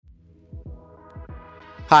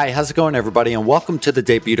Hi, how's it going, everybody? And welcome to the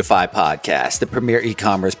Debutify podcast, the premier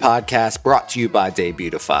e-commerce podcast brought to you by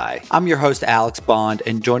Debutify. I'm your host, Alex Bond,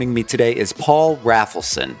 and joining me today is Paul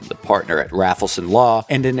Rafelson, the partner at Rafelson Law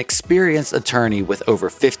and an experienced attorney with over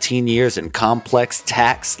 15 years in complex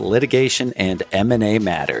tax, litigation, and M&A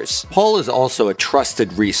matters. Paul is also a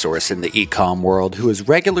trusted resource in the e-com world who is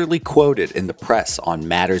regularly quoted in the press on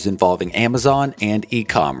matters involving Amazon and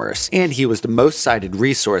e-commerce, and he was the most cited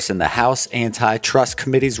resource in the House Antitrust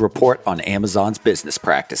Committee's report on Amazon's business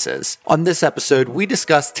practices. On this episode, we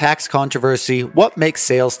discuss tax controversy, what makes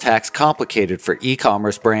sales tax complicated for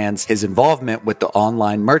e-commerce brands, his involvement with the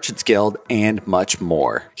Online Merchants Guild, and much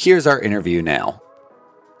more. Here's our interview now.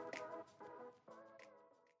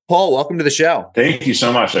 Paul, welcome to the show. Thank you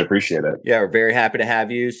so much. I appreciate it. Yeah, we're very happy to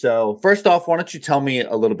have you. So first off, why don't you tell me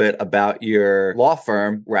a little bit about your law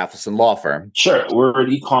firm, Rafelson Law Firm? Sure. We're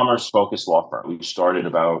an e-commerce focused law firm. We started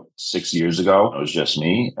about 6 years ago. It was just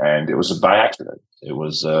me, and it was by accident. It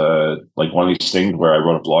was like one of these things where I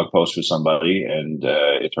wrote a blog post for somebody and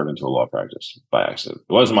it turned into a law practice by accident.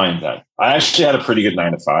 It wasn't my intent. I actually had a pretty good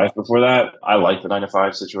 9-to-5 before that. I liked the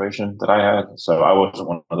 9-to-5 situation that I had. So I wasn't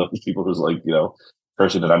one of those people who's like,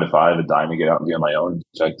 person at 9-to-5 and dying to get out and be on my own.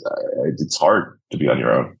 It's hard to be on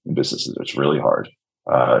your own in businesses. It's really hard,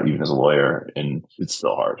 even as a lawyer, and it's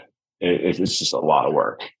still hard. It's just a lot of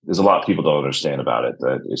work. There's a lot of people don't understand about it.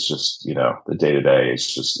 That it's just the day to day.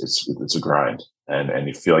 It's a grind, and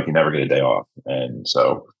you feel like you never get a day off. And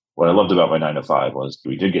so what I loved about my 9-to-5 was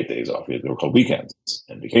we did get days off. They were called weekends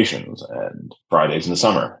and vacations and Fridays in the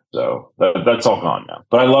summer. So that's all gone now.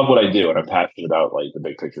 But I love what I do, and I'm passionate about like the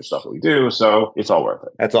big picture stuff that we do. So it's all worth it.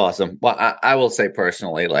 That's awesome. Well, I will say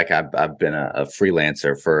personally, like I've been a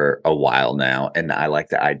freelancer for a while now, and I like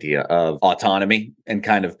the idea of autonomy and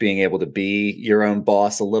kind of being able to be your own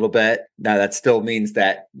boss a little bit. Now that still means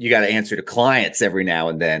that you got to answer to clients every now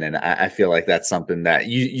and then, and I feel like that's something that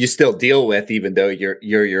you still deal with, even though you're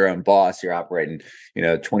your own boss. You're operating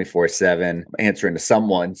 24/7, answering to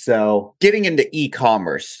someone. So getting into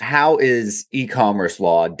e-commerce, how is e-commerce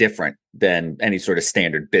law different than any sort of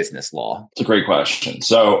standard business law? It's a great question.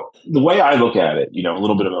 So the way I look at it, a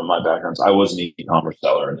little bit about my background, I was an e-commerce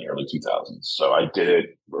seller in the early 2000s. So I did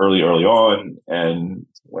it early on. And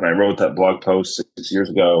when I wrote that blog post 6 years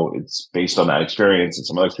ago, it's based on that experience and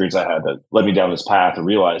some other experience I had that led me down this path of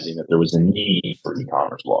realizing that there was a need for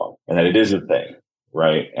e-commerce law and that it is a thing.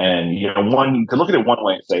 Right. And, you can look at it one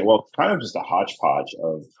way and say, well, it's kind of just a hodgepodge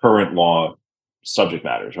of current law subject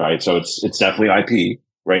matters. Right. So it's definitely IP,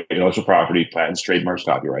 right? Intellectual property, patents, trademarks,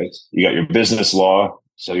 copyrights. You got your business law.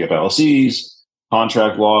 So you have LLCs,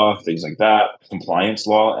 contract law, things like that, compliance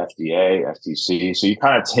law, FDA, FTC. So you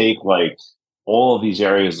kind of take like all of these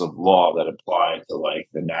areas of law that apply to like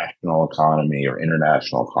the national economy or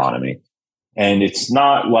international economy. And it's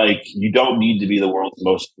not like you don't need to be the world's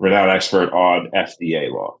most renowned expert on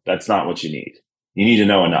FDA law. That's not what you need. You need to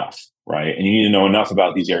know enough, right? And you need to know enough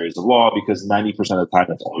about these areas of law because 90% of the time,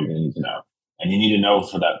 that's all you're going to need to know. And you need to know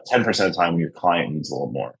for that 10% of the time when your client needs a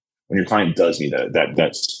little more. When your client does need that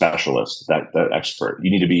specialist, that expert,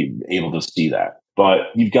 you need to be able to see that. But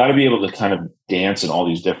you've got to be able to kind of dance in all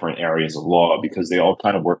these different areas of law because they all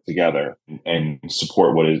kind of work together and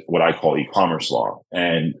support what I call e-commerce law.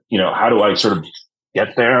 And, how do I sort of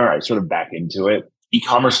get there? I sort of back into it.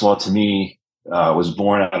 E-commerce law to me was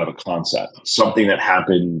born out of a concept, something that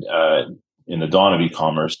happened in the dawn of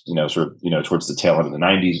e-commerce, towards the tail end of the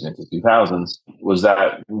 90s and into 2000s, was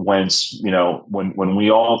that when we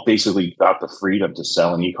all basically got the freedom to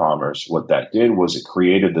sell in e-commerce, what that did was it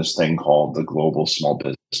created this thing called the global small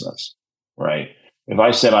business, right? If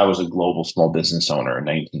I said I was a global small business owner in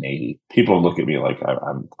 1980, people would look at me like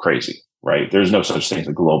I'm crazy, right? There's no such thing as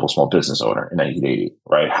a global small business owner in 1980,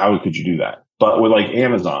 right? How could you do that? But with like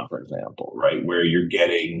Amazon, for example, right, where you're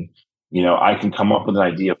getting I can come up with an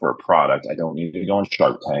idea for a product. I don't need to go on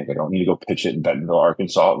Shark Tank. I don't need to go pitch it in Bentonville,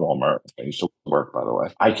 Arkansas at Walmart. I used to work, by the way.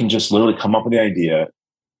 I can just literally come up with the idea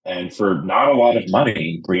and for not a lot of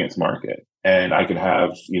money, bring it to market. And I can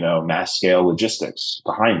have, mass scale logistics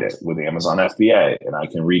behind it with Amazon FBA, and I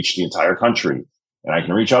can reach the entire country. And I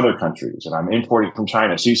can reach other countries, and I'm importing from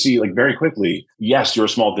China. So you see, like very quickly, yes, you're a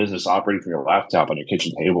small business operating from your laptop on your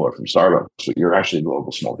kitchen table or from Starbucks, but you're actually a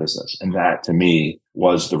global small business. And that, to me,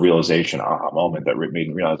 was the realization, aha moment that made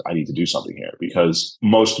me realize I need to do something here. Because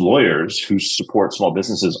most lawyers who support small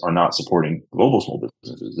businesses are not supporting global small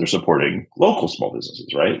businesses. They're supporting local small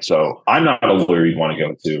businesses, right? So I'm not a lawyer you'd want to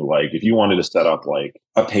go to. Like if you wanted to set up like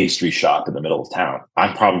a pastry shop in the middle of town,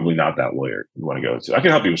 I'm probably not that lawyer you want to go to. I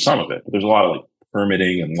can help you with some of it, but there's a lot of like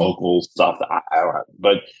permitting and local stuff that I don't have.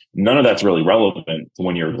 But none of that's really relevant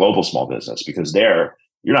when you're a global small business, because there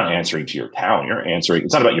you're not answering to your town. You're answering.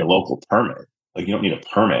 It's not about your local permit. Like you don't need a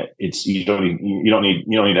permit. You don't need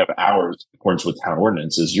to have hours in accordance with town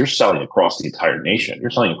ordinances. You're selling across the entire nation. You're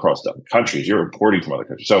selling across other countries. You're importing from other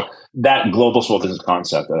countries. So that global small business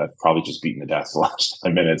concept that I've probably just beaten to death the last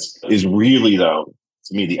 5 minutes is really, though,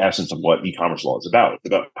 to me, the essence of what e-commerce law is about. It's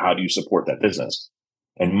about how do you support that business.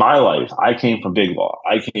 In my life, I came from big law.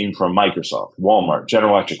 I came from Microsoft, Walmart,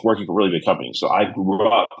 General Electric, working for really big companies. So I grew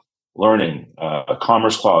up learning a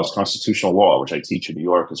commerce clause, constitutional law, which I teach in New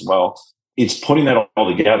York as well. It's putting that all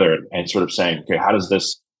together and sort of saying, okay, how does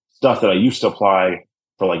this stuff that I used to apply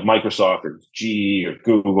for like Microsoft or GE or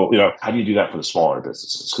Google, how do you do that for the smaller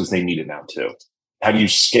businesses? Because they need it now too. How do you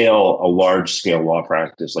scale a large scale law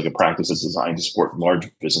practice, like a practice that's designed to support large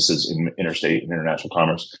businesses in interstate and international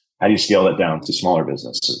commerce? How do you scale that down to smaller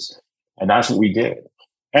businesses? And that's what we did.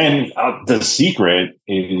 And the secret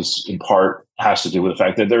is in part has to do with the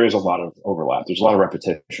fact that there is a lot of overlap. There's a lot of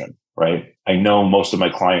repetition, right? I know most of my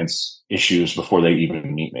clients' issues before they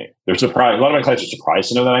even meet me. They're surprised. A lot of my clients are surprised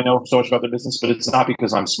to know that I know so much about their business, but it's not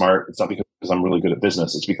because I'm smart. It's not because I'm really good at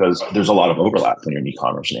business. It's because there's a lot of overlap when you're in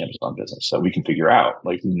e-commerce and Amazon business. So we can figure out,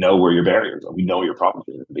 like, we know where your barriers are. We know where your problems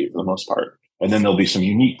are going to be for the most part. And then there'll be some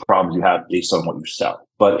unique problems you have based on what you sell.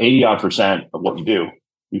 But 80% of what you do,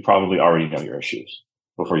 we probably already know your issues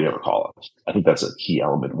before you ever call us. I think that's a key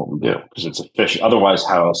element of what we do because it's efficient. Otherwise,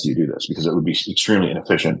 how else do you do this? Because it would be extremely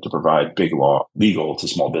inefficient to provide big law legal to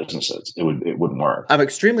small businesses. It wouldn't work. I'm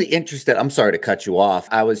extremely interested. I'm sorry to cut you off.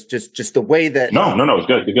 I was just the way that No, it's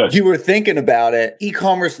good. You're good. You were thinking about it.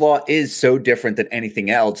 E-commerce law is so different than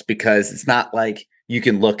anything else because it's not like you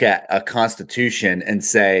can look at a constitution and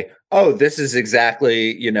say, oh, this is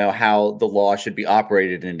exactly, how the law should be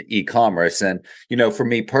operated in e-commerce. And, for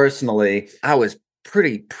me personally, I was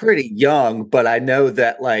pretty young, but I know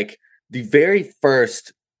that like the very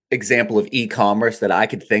first example of e-commerce that I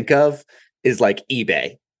could think of is like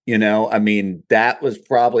eBay. That was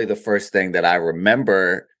probably the first thing that I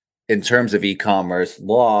remember in terms of e-commerce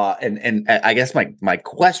law. And I guess my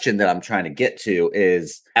question that I'm trying to get to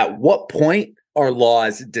is, at what point are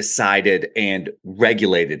laws decided and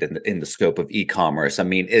regulated in the scope of e-commerce?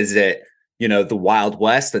 Is it, the Wild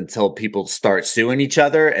West until people start suing each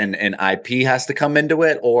other and IP has to come into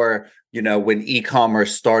it? Or, when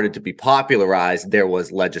e-commerce started to be popularized, there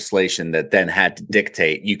was legislation that then had to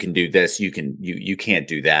dictate, you can do this, you can't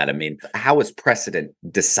do that. How is precedent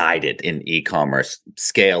decided in e-commerce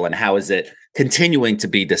scale, and how is it continuing to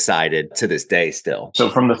be decided to this day still? So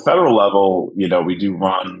from the federal level, we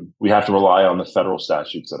have to rely on the federal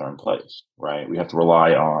statutes that are in place, right? We have to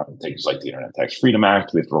rely on things like the Internet Tax Freedom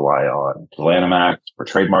Act. We have to rely on the Lanham Act for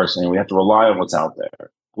trademarks, and we have to rely on what's out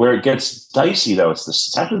there. Where it gets dicey, though,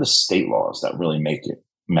 it's actually the state laws that really make it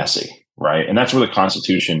messy, right? And that's where the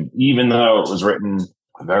Constitution, even though it was written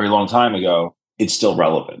a very long time ago, it's still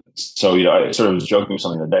relevant. So, I sort of was joking with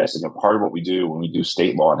something today. I said, part of what we do when we do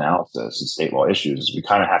state law analysis and state law issues is we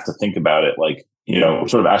kind of have to think about it like, we're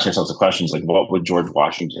sort of asking ourselves the questions like, what would George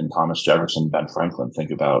Washington, Thomas Jefferson, Ben Franklin think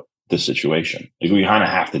about this situation? Like, we kind of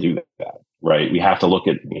have to do that, right? We have to look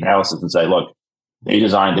at the analysis and say, look,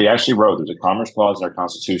 they actually wrote, there's a commerce clause in our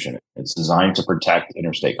Constitution. It's designed to protect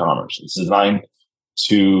interstate commerce. It's designed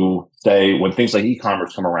to say when things like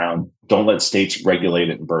e-commerce come around, don't let states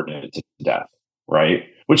regulate it and burden it to death, right?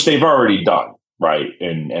 Which they've already done, right?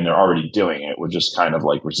 And they're already doing it. We're just kind of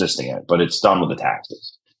like resisting it, but it's done with the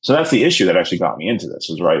taxes. So that's the issue that actually got me into this,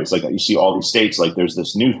 was right. It's like you see all these states, like there's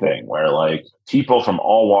this new thing where like people from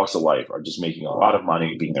all walks of life are just making a lot of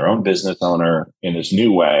money being their own business owner in this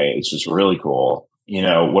new way. It's just really cool.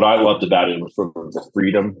 What I loved about it was sort of the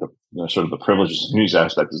freedom, sort of the privileges and news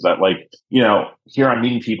aspect is that like, here I'm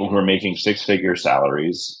meeting people who are making 6-figure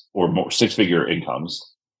salaries or more, 6-figure incomes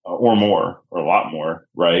or more, or a lot more,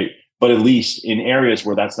 right? But at least in areas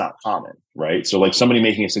where that's not common, right? So like somebody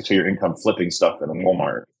making a 6-figure income flipping stuff in a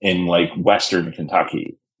Walmart in like Western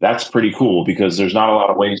Kentucky, that's pretty cool because there's not a lot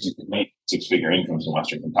of ways you can make 6-figure incomes in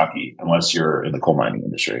Western Kentucky unless you're in the coal mining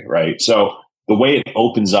industry, right? So the way it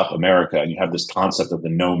opens up America, and you have this concept of the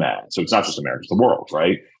nomad. So it's not just America, it's the world,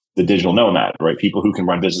 right? The digital nomad, right? People who can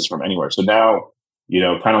run business from anywhere. So now,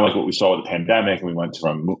 kind of like what we saw with the pandemic, and we went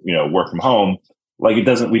from, work from home, like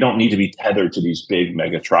we don't need to be tethered to these big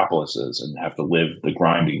megatropolises and have to live the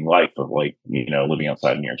grinding life of like, living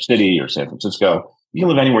outside of New York City or San Francisco. You can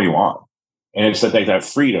live anywhere you want. And it's that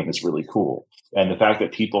freedom is really cool. And the fact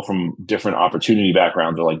that people from different opportunity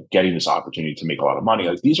backgrounds are like getting this opportunity to make a lot of money.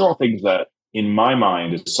 Like these are all things that, in my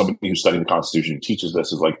mind, as somebody who's studying the Constitution and teaches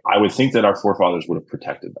this, is like, I would think that our forefathers would have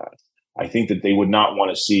protected that. I think that they would not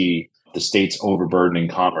want to see the states overburdening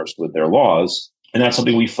commerce with their laws. And that's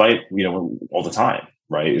something we fight, all the time,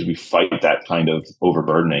 right? Is we fight that kind of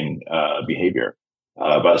overburdening behavior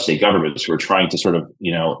by the state governments who are trying to sort of,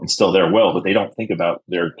 instill their will, but they don't think about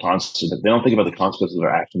their consequences. They don't think about the consequences of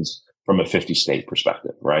their actions from a 50 state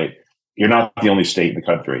perspective, right? You're not the only state in the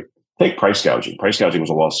country. Take price gouging. Price gouging was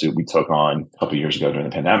a lawsuit we took on a couple of years ago during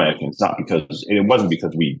the pandemic, and it wasn't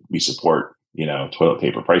because we support toilet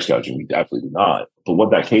paper price gouging. We definitely do not. But what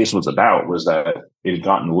that case was about was that it had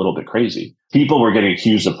gotten a little bit crazy. People were getting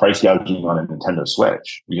accused of price gouging on a Nintendo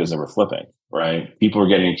Switch because they were flipping, right? People were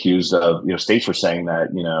getting accused of, states were saying that,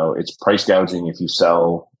 it's price gouging if you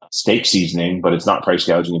sell steak seasoning, but it's not price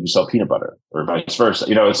gouging if you sell peanut butter, or vice versa.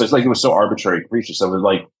 It's just like it was so arbitrary and capricious. So it was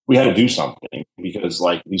like we had to do something, because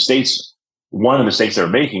like these states, one of the mistakes they were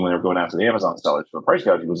making when they were going after the Amazon sellers for price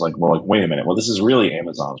gouging was like, more like, wait a minute, well, this is really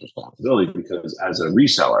Amazon's responsibility, because as a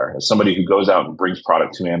reseller, as somebody who goes out and brings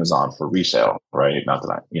product to Amazon for resale, right? Not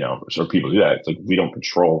that sort of people do that. It's like we don't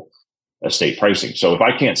control state pricing. So if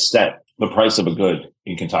I can't set the price of a good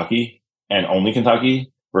in Kentucky and only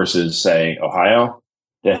Kentucky versus say Ohio,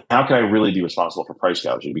 then how can I really be responsible for price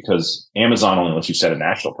gouging? Because Amazon only lets you set a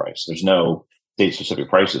national price. There's no state specific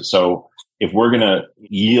prices. So if we're going to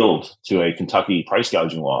yield to a Kentucky price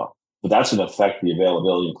gouging law, but that's going to affect the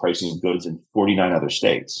availability and pricing of goods in 49 other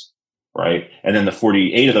states, right? And then the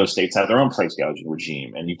 48 of those states have their own price gouging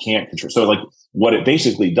regime, and you can't control. So like what it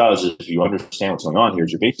basically does is, if you understand what's going on here,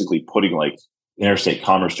 is you're basically putting like interstate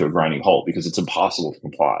commerce to a grinding halt, because it's impossible to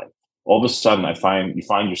comply. All of a sudden, you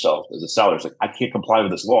find yourself as a seller, it's like, I can't comply with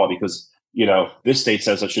this law because, this state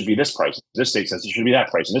says it should be this price. This state says it should be that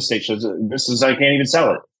price. And this state says I can't even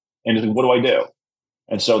sell it. And what do I do?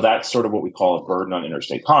 And so that's sort of what we call a burden on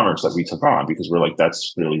interstate commerce that we took on, because we're like,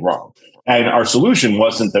 that's really wrong. And our solution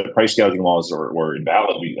wasn't that price gouging laws were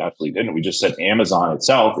invalid. We absolutely didn't. We just said Amazon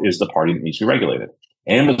itself is the party that needs to be regulated.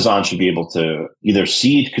 Amazon should be able to either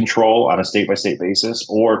cede control on a state-by-state basis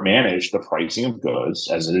or manage the pricing of goods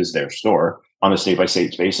as it is their store on a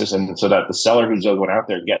state-by-state basis. And so that the seller who's going out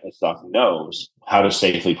there getting the stuff knows how to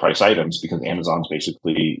safely price items, because Amazon's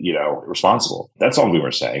basically, responsible. That's all we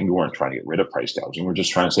were saying. We weren't trying to get rid of price gouging. We're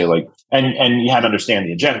just trying to say like, and you have to understand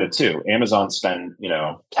the agenda too. Amazon spend,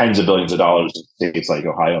 tens of billions of dollars in states like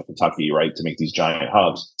Ohio, Kentucky, right, to make these giant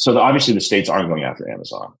hubs. So obviously the states aren't going after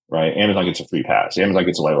Amazon, right? Amazon gets a free pass. Amazon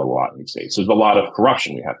gets away with a lot in these states. So there's a lot of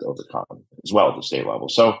corruption we have to overcome as well at the state level.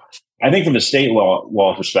 So I think from the state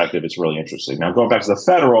law perspective, it's really interesting. Now, going back to the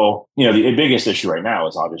federal, the biggest issue right now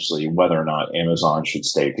is obviously whether or not Amazon should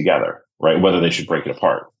stay together, right? Whether they should break it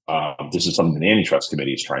apart. This is something the antitrust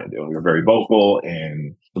committee is trying to do. And we were very vocal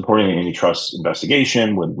in supporting the antitrust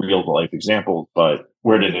investigation with real life examples. But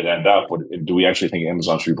where did it end up? Do we actually think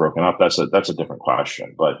Amazon should be broken up? That's a different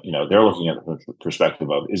question. But they're looking at the perspective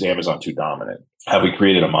of, is Amazon too dominant? Have we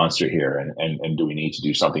created a monster here? And do we need to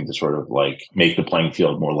do something to sort of like make the playing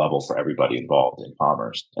field more level for everybody involved in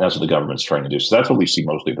commerce? And that's what the government's trying to do. So that's what we see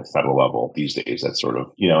mostly at the federal level these days. That's sort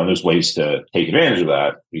of, and there's ways to take advantage of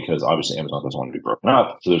that, because obviously Amazon doesn't want to be broken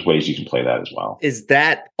up. So there's ways you can play that as well. Is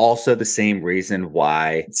that also the same reason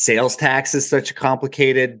why sales tax is such a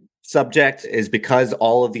complicated subject, is because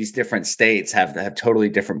all of these different states have totally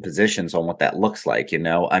different positions on what that looks like?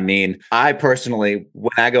 I mean, I personally,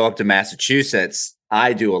 when I go up to Massachusetts,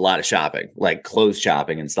 I do a lot of shopping, like clothes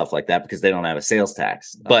shopping and stuff like that, because they don't have a sales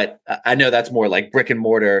tax. But I know that's more like brick and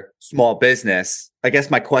mortar, small business. I guess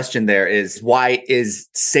my question there is, why is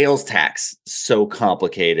sales tax so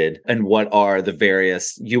complicated? And what are the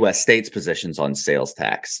various U.S. states' positions on sales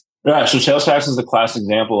tax? Yeah, so sales tax is the classic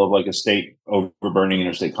example of like a state overburdening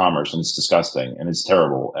interstate commerce, and it's disgusting and it's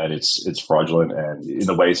terrible and it's fraudulent, and in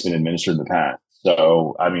the way it's been administered in the past.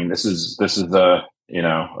 So, I mean, this is the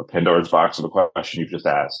a Pandora's box of a question you've just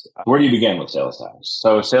asked. Where do you begin with sales tax?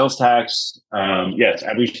 So sales tax, yes,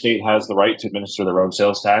 every state has the right to administer their own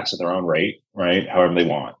sales tax at their own rate, right? However they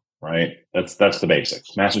want, right? That's the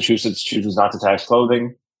basics. Massachusetts chooses not to tax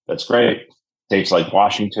clothing. That's great. States like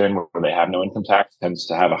Washington, where they have no income tax, tends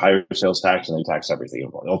to have a higher sales tax, and they tax everything.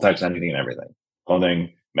 They'll tax anything and everything.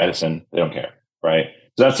 Clothing, medicine, they don't care, right?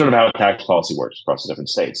 So that's sort of how tax policy works across the different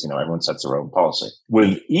states. Everyone sets their own policy.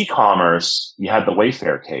 With e-commerce, you had the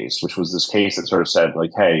Wayfair case, which was this case that sort of said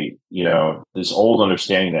like, hey, this old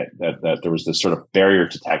understanding that there was this sort of barrier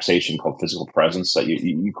to taxation called physical presence, that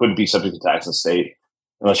you couldn't be subject to tax in the state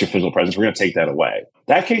unless your physical presence. We're going to take that away.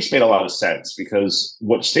 That case made a lot of sense, because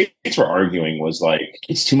what states were arguing was like,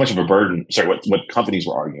 it's too much of a burden. Sorry, what companies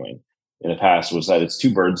were arguing in the past was that it's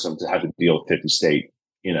too burdensome to have to deal with 50 state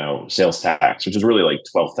sales tax, which is really like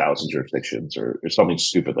 12,000 jurisdictions or something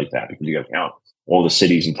stupid like that, because you got to count all the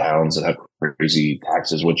cities and towns that have crazy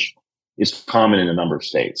taxes, which is common in a number of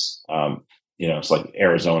states. It's like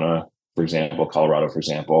Arizona for example, Colorado, for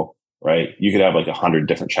example, right? You could have like 100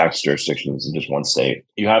 different tax jurisdictions in just one state.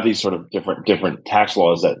 You have these sort of different tax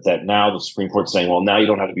laws that now the Supreme Court's saying, well, now you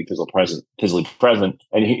don't have to be physically present.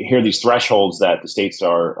 And here are these thresholds that the states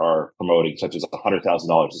are promoting, such as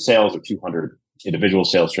 $100,000 in sales or 200 individual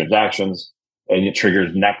sales transactions. And it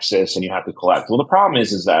triggers nexus and you have to collect. Well, the problem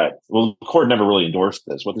is that, the court never really endorsed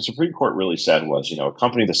this. What the Supreme Court really said was, a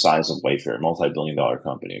company the size of Wayfair, a multi-billion-dollar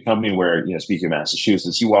company, a company where, speaking of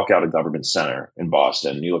Massachusetts, you walk out of Government Center in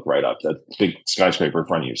Boston and you look right up, that big skyscraper in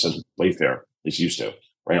front of you says Wayfair, it's used to,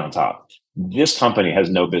 right on top. This company has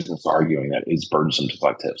no business arguing that it's burdensome to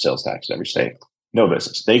collect sales tax in every state. No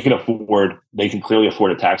business. They can clearly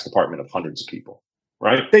afford a tax department of hundreds of people.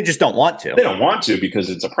 Right? They just don't want to. They don't want to because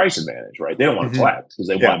it's a price advantage, right? They don't want to collect because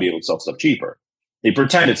they want to be able to sell stuff cheaper. They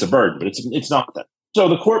pretend it's a burden, but it's not that. So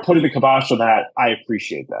the court putting the kibosh on that, I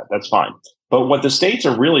appreciate that. That's fine. But what the states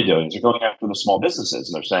are really doing is they're going after the small businesses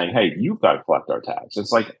and they're saying, hey, you've got to collect our tax.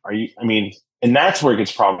 It's like, and that's where it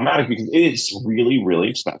gets problematic because it's really, really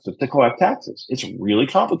expensive to collect taxes. It's really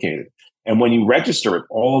complicated. And when you register at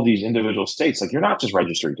all of these individual states, like you're not just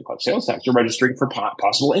registering to collect sales tax, you're registering for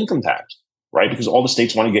possible income tax. Right? Because all the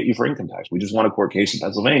states want to get you for income tax. We just won a court case in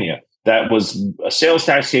Pennsylvania that was a sales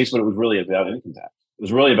tax case, but it was really about income tax. It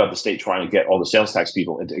was really about the state trying to get all the sales tax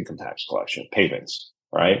people into income tax collection payments.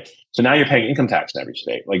 Right? So now you're paying income tax in every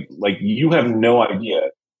state. Like you have no idea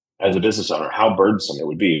as a business owner how burdensome it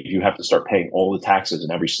would be if you have to start paying all the taxes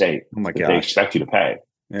in every state that they expect you to pay.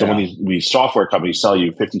 Yeah. So when these software companies sell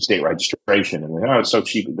you 50 state registration and it's so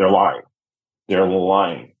cheap, they're lying. They're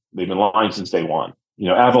lying. They've been lying since day one.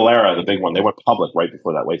 Avalara, the big one, they went public right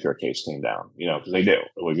before that Wayfair case came down, because they do.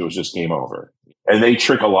 It was just game over. And they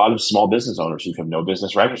trick a lot of small business owners who have no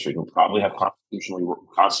business registry, who probably have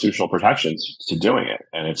constitutional protections to doing it.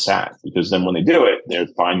 And it's sad because then when they do it, they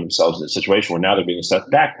find themselves in a situation where now they're being assessed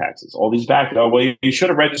back taxes. All these you should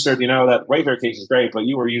have registered, that Wayfair case is great, but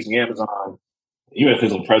you were using Amazon. You had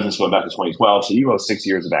physical presence going back to 2012, so you owe 6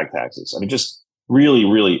 years of back taxes. Just really,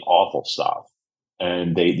 really awful stuff.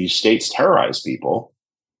 And these states terrorize people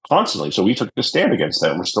constantly. So we took a stand against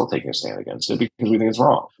that, and we're still taking a stand against it because we think it's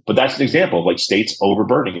wrong. But that's an example of states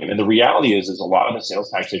overburdening it. And the reality is a lot of the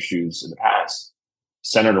sales tax issues in the past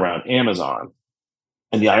centered around Amazon.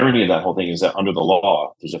 And the irony of that whole thing is that under the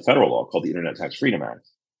law, there's a federal law called the Internet Tax Freedom Act,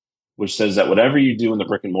 which says that whatever you do in the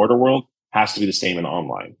brick and mortar world has to be the same in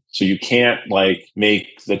online. So you can't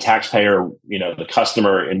make the taxpayer, the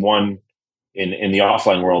customer in the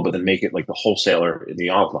offline world, but then make it like the wholesaler in the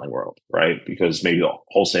offline world, right? Because maybe the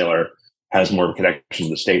wholesaler has more of a connection to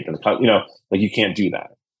the state than you can't do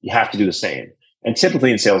that. You have to do the same. And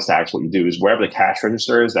typically in sales tax, what you do is wherever the cash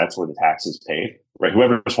register is, that's where the tax is paid, right?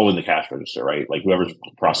 Whoever's holding the cash register, right? Like whoever's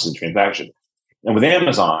processing transaction. And with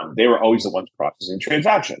Amazon, they were always the ones processing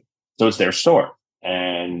transaction. So it's their store.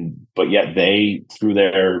 But yet they, through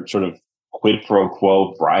their sort of quid pro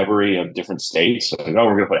quo bribery of different states. We're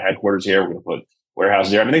going to put headquarters here. We're going to put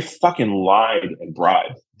warehouses here. They fucking lied and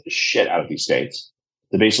bribed the shit out of these states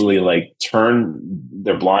to basically turn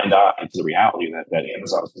their blind eye to the reality that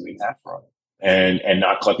Amazon is doing tax fraud and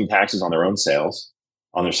not collecting taxes on their own sales,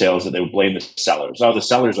 on their sales, that they would blame the sellers. Oh, the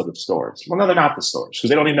sellers are the stores. Well, no, they're not the stores because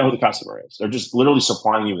they don't even know who the customer is. They're just literally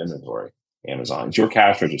supplying you inventory. Amazon, it's your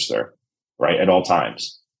cash register, right, at all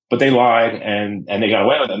times. But they lied and they got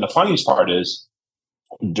away with it. And the funniest part is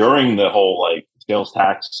during the whole sales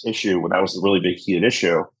tax issue, when that was the really big heated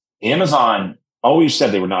issue, Amazon always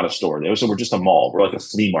said they were not a store. They always said we're just a mall. We're like a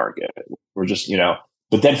flea market. We're just,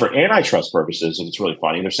 but then for antitrust purposes, and it's really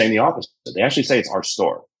funny, they're saying the opposite. They actually say it's our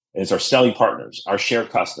store. And it's our selling partners, our shared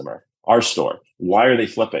customer, our store. Why are they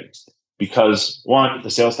flipping? Because one,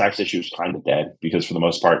 the sales tax issue is kind of dead because for the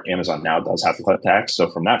most part, Amazon now does have to collect tax.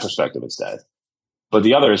 So from that perspective, it's dead. But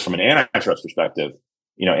the other is from an antitrust perspective,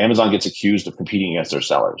 Amazon gets accused of competing against their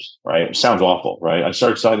sellers, right? It sounds awful, right? I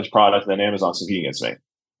started selling this product and then Amazon's competing against me.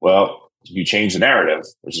 Well, if you change the narrative,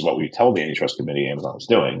 which is what we told the antitrust committee Amazon was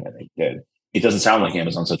doing, and they did, it doesn't sound like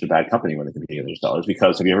Amazon's such a bad company when they compete against their sellers.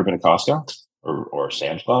 Because have you ever been to Costco or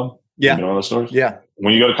Sam's Club? Yeah. You been to one of those stores? Yeah.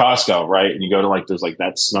 When you go to Costco, right, and you go to there's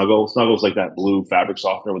that Snuggle. Snuggle's like that blue fabric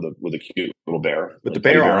softener with a cute little bear. With the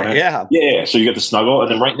bear on it. Yeah. Yeah. So you get the Snuggle, and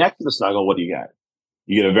then right next to the Snuggle, what do you get?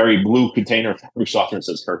 You get a very blue container of fabric softener that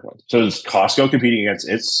says Kirkland. So is Costco competing against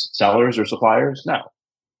its sellers or suppliers? No.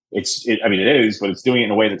 It is, but it's doing it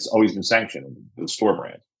in a way that's always been sanctioned, the store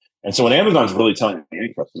brand. And so when Amazon's really telling the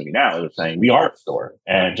antitrust committee now, they're saying we are a store.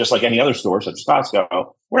 And just like any other store, such as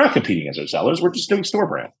Costco, we're not competing against our sellers. We're just doing store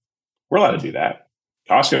brand. We're allowed to do that.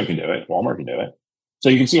 Costco can do it. Walmart can do it. So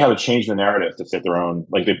you can see how they change the narrative to fit their own,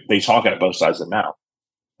 they talk at both sides of the mouth.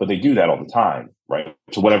 But they do that all the time, right?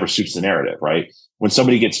 To whatever suits the narrative, right? When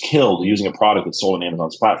somebody gets killed using a product that's sold on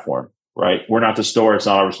Amazon's platform, right? We're not the store. It's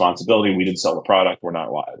not our responsibility. We didn't sell the product. We're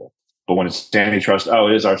not liable. But when it's antitrust, oh,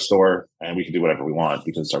 it is our store and we can do whatever we want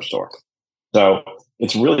because it's our store. So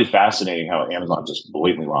it's really fascinating how Amazon just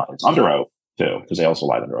blatantly lies under oath too, because they also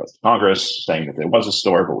lied under oath to Congress, saying that it was a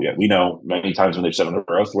store. But we know many times when they've said under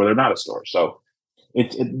oath where they're not a store. So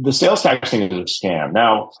the sales tax thing is a scam.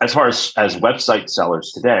 Now, as far as website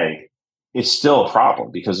sellers today, it's still a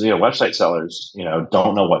problem because website sellers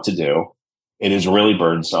don't know what to do. It is really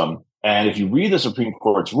burdensome. And if you read the Supreme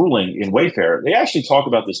Court's ruling in Wayfair, they actually talk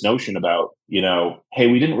about this notion about, hey,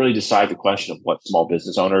 we didn't really decide the question of what small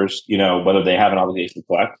business owners, whether they have an obligation to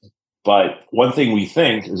collect. But one thing we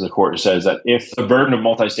think is the court says that if the burden of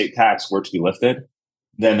multi-state tax were to be lifted,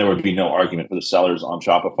 then there would be no argument for the sellers on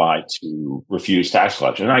Shopify to refuse tax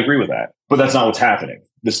collection. And I agree with that. But that's not what's happening.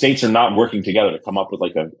 The states are not working together to come up with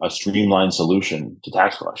like a streamlined solution to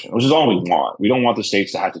tax collection, which is all we want. We don't want the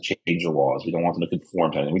states to have to change the laws. We don't want them to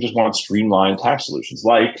conform to anything. We just want streamlined tax solutions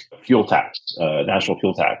like fuel tax, national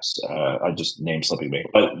fuel tax. I just named slipping me.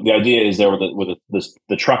 But the idea is there with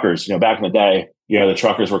the truckers, back in the day, the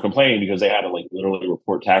truckers were complaining because they had to like literally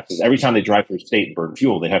report taxes. Every time they drive through a state and burn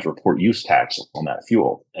fuel, they have to report use tax on that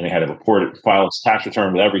fuel. And they had to report it, file its tax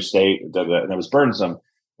return with every state, and that was burdensome.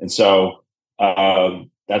 And so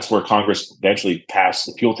that's where Congress eventually passed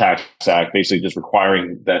the Fuel Tax Act, basically just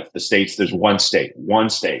requiring that the states, there's one state,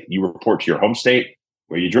 you report to your home state,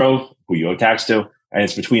 where you drove, who you owe tax to, and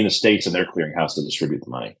it's between the states and their clearinghouse to distribute the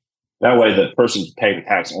money. That way, the person paying the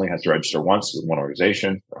tax only has to register once with one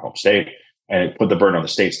organization, their home state, and put the burden on the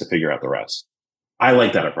states to figure out the rest. I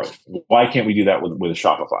like that approach. Why can't we do that with a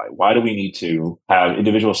Shopify? Why do we need to have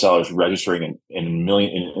individual sellers registering in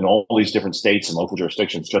all these different states and local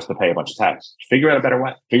jurisdictions just to pay a bunch of tax? Figure out a better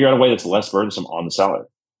way. Figure out a way that's less burdensome on the seller.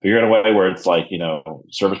 Figure out a way where it's like,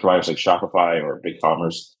 service providers like Shopify or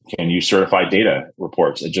BigCommerce can use certified data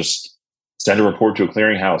reports and just send a report to a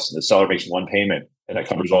clearinghouse and the seller makes one payment and that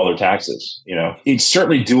covers all their taxes. It's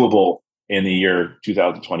certainly doable in the year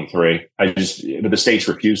 2023. But the states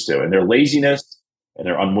refuse to, and their laziness and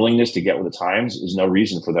their unwillingness to get with the times is no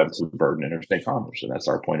reason for them to burden interstate commerce. And that's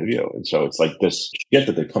our point of view. And so it's like this shit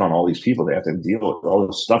that they put on all these people. They have to deal with all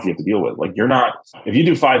this stuff you have to deal with. Like if you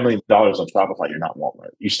do $5 million on Shopify, you're not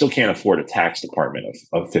Walmart. You still can't afford a tax department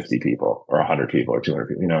of 50 people or 100 people or 200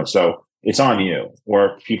 people, so it's on you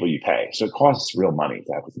or people you pay. So it costs real money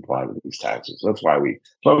to have to comply with these taxes. That's why we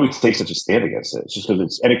take such a stand against it. It's just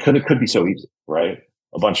because it could be so easy, right?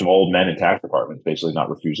 A bunch of old men in tax departments basically not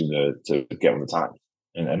refusing to get with the times.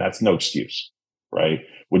 And that's no excuse, right?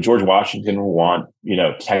 Would George Washington want,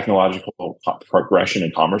 technological progression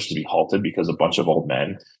in commerce to be halted because a bunch of old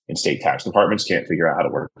men in state tax departments can't figure out how to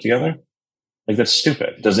work together? Like, that's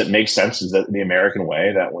stupid. Does it make sense? Is that the American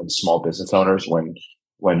way that when small business owners,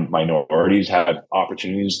 when minorities have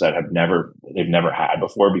opportunities that they've never had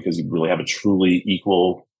before because you really have a truly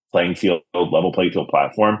equal playing field, level playing field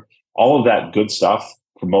platform, all of that good stuff,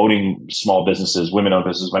 promoting small businesses, women-owned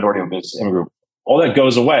businesses, minority-owned businesses, immigrant, all that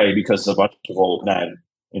goes away because a bunch of old men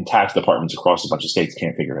in tax departments across a bunch of states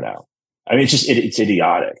can't figure it out. I mean, it's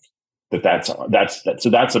idiotic that's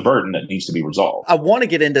a burden that needs to be resolved. I want to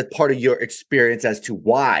get into part of your experience as to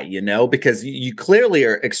why, because you clearly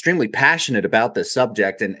are extremely passionate about this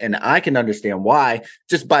subject, and I can understand why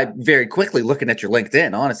just by very quickly looking at your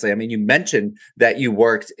LinkedIn. Honestly, I mean, you mentioned that you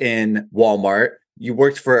worked in Walmart. You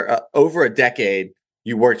worked for over a decade.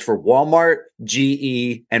 You worked for Walmart,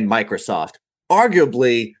 GE, and Microsoft.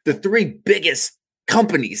 Arguably the three biggest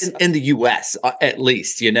companies in the US, at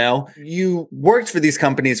least, you worked for these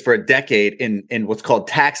companies for a decade in what's called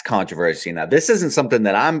tax controversy. Now, this isn't something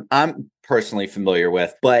that I'm personally familiar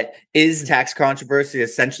with, but is tax controversy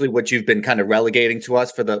essentially what you've been kind of relegating to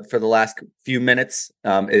us for the last few minutes?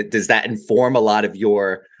 Does that inform a lot of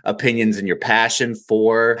your opinions and your passion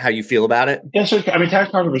for how you feel about it? Yeah, so I mean, tax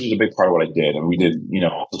controversy is a big part of what I did, and we did,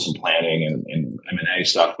 also some planning and M&A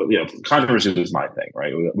stuff. But controversy was my thing,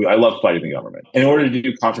 right? I love fighting the government. In order to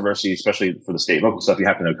do controversy, especially for the state and local stuff, you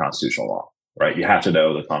have to know constitutional law, right? You have to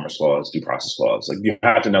know the Commerce Clause, Due Process Clause. Like, you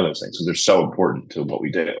have to know those things because they're so important to what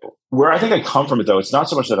we do. Where I think I come from it, though, it's not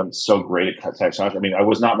so much that I'm so great at tax. I mean, I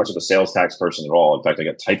was not much of a sales tax person at all. In fact, I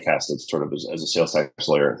got typecasted sort of as a sales tax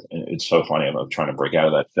lawyer. And it's so funny. I'm trying to break out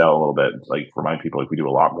of that shell a little bit, like remind people like we do a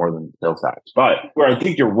lot more than sales tax. But where I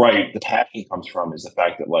think you're right, the passion comes from is the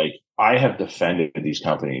fact that like I have defended these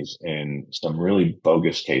companies in some really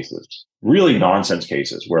bogus cases, really nonsense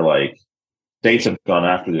cases where like states have gone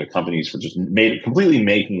after their companies for just completely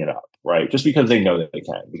making it up, right? Just because they know that they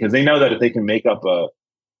can, because they know that if they can make up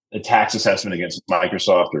a a tax assessment against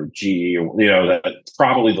Microsoft or GE, or, that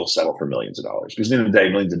probably they'll settle for millions of dollars, because at the end of the day,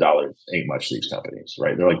 millions of dollars ain't much to these companies,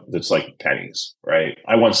 right? It's like pennies, right?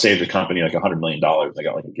 I once saved a company like $100 million. I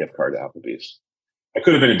got like a gift card to Applebee's. I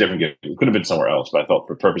could have been a different gift. It could have been somewhere else, but I felt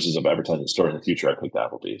for purposes of advertising the store in the future, I picked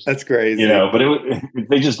Applebee's. That's crazy. But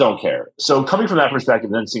they just don't care. So coming from that perspective,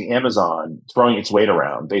 then seeing Amazon throwing its weight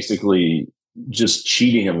around, basically just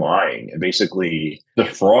cheating and lying and basically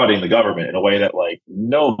defrauding the government in a way that like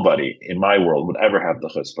nobody in my world would ever have the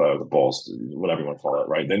chutzpah, the balls, whatever you want to call it,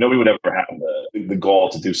 right? That nobody would ever have the gall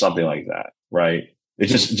to do something like that, right?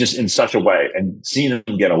 It's just in such a way, and seeing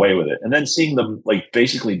them get away with it, and then seeing them like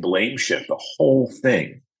basically blame shift the whole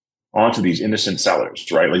thing onto these innocent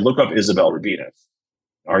sellers, right? Like look up Isabel Rabina,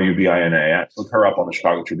 Rubina. Look her up on the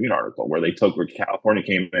Chicago Tribune article where California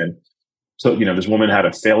came in. So, this woman had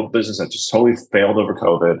a failed business that just totally failed over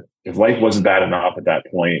COVID. If life wasn't bad enough at that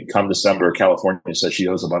point, come December, California says she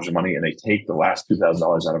owes a bunch of money, and they take the last $2,000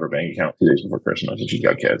 out of her bank account 2 days before Christmas, and she's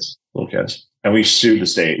got little kids. And we sued the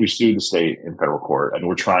state. We sued the state in federal court, and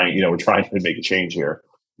we're trying to make a change here.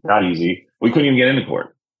 Not easy. We couldn't even get into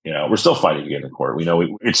court. We're still fighting to get into court. We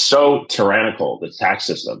know it's so tyrannical, the tax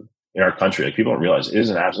system in our country. Like people don't realize it is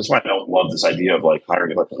an absolute. That's why I don't love this idea of like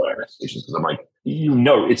hiring a bunch of organizations, because I'm like,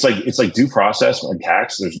 it's like due process and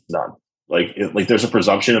tax. There's none. Like there's a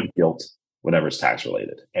presumption of guilt whenever it's tax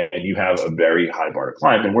related, and you have a very high bar to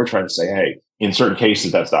climb. And we're trying to say, hey, in certain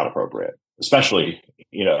cases that's not appropriate, especially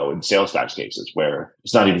in sales tax cases where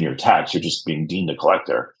it's not even your tax, you're just being deemed a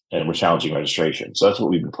collector, and we're challenging registration. So that's what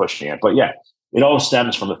we've been pushing at. But yeah. It all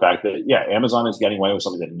stems from the fact that, Amazon is getting away with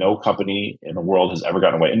something that no company in the world has ever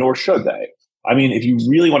gotten away, and nor should they. I mean, if you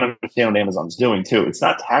really want to understand what Amazon's doing too, it's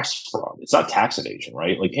not tax fraud. It's not tax evasion,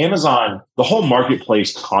 right? Like Amazon, the whole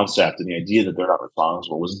marketplace concept and the idea that they're not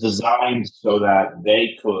responsible was designed so that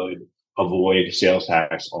they could avoid sales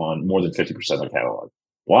tax on more than 50% of the catalog.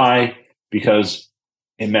 Why? Because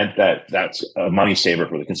it meant that that's a money saver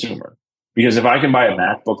for the consumer. Because if I can buy a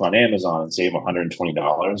MacBook on Amazon and save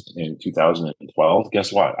 $120 in 2012,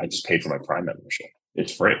 guess what? I just paid for my Prime membership.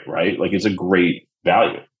 It's free, right? Like it's a great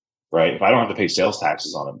value, right? If I don't have to pay sales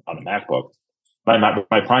taxes on a MacBook,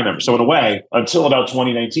 my Prime member. So in a way, until about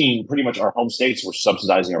 2019, pretty much our home states were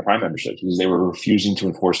subsidizing our Prime memberships because they were refusing to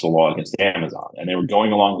enforce the law against Amazon. And they were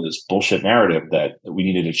going along with this bullshit narrative that we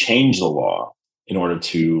needed to change the law in order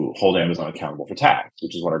to hold Amazon accountable for tax,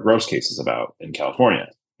 which is what our gross case is about in California.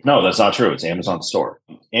 No, that's not true. It's Amazon's store.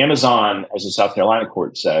 Amazon, as the South Carolina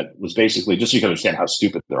court said, was basically, just so you can understand how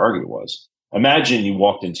stupid their argument was. Imagine you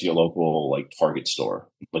walked into your local Target store.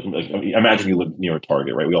 Imagine you live near a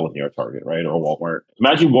Target, right? We all live near a Target, right? Or a Walmart.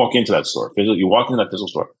 Imagine you walk into that store. You walk into that physical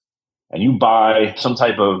store and you buy some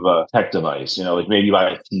type of tech device, maybe you buy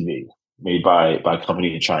a TV made by a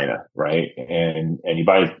company in China, right? And you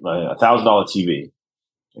buy a $1,000 TV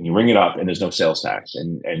and you ring it up and there's no sales tax.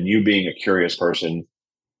 And you being a curious person,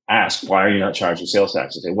 ask, why are you not charging sales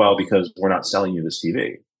tax? They say, well, because we're not selling you this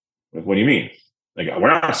TV. Like, what do you mean? Like, we're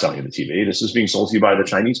not selling you the TV. This is being sold to you by the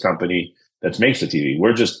Chinese company that makes the TV.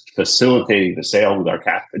 We're just facilitating the sale with our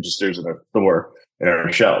cash registers in our store and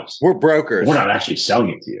our shelves. We're brokers. We're not actually selling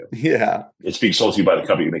it to you. Yeah. It's being sold to you by the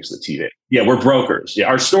company that makes the TV. Yeah, we're brokers. Yeah,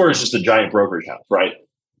 our store is just a giant brokerage house, right?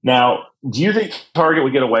 Now, do you think Target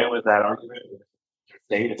would get away with that argument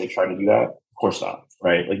if they tried to do that? Of course not,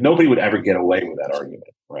 right? Like nobody would ever get away with that argument,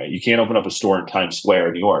 right? You can't open up a store in Times Square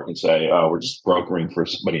in New York and say, oh, we're just brokering for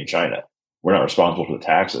somebody in China. We're not responsible for the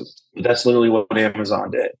taxes. But that's literally what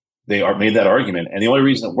Amazon did. They made that argument. And the only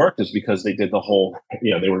reason it worked is because they did the whole,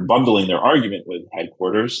 they were bundling their argument with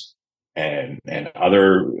headquarters and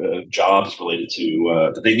other jobs related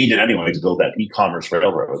to, that they needed anyway to build that e-commerce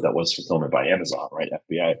railroad that was fulfillment by Amazon, right?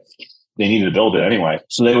 FBI. They needed to build it anyway.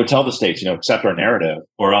 So they would tell the states, accept our narrative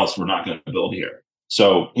or else we're not going to build here.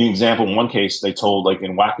 So an example, in one case, they told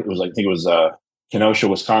Kenosha,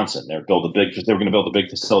 Wisconsin. They were going to build a big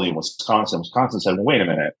facility in Wisconsin. Wisconsin said, well, wait a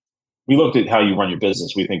minute. We looked at how you run your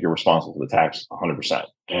business. We think you're responsible for the tax 100%.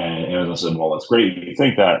 And Amazon said, well, that's great. If you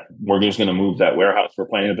think that, we're just going to move that warehouse we're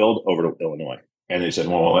planning to build over to Illinois. And they said,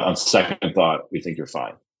 well, on second thought, we think you're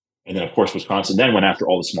fine. And then, of course, Wisconsin then went after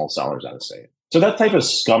all the small sellers out of state. So that type of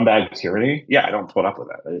scumbag tyranny, I don't put up with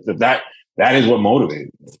that. That is what motivated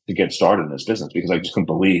me to get started in this business, because I just couldn't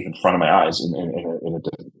believe in front of my eyes in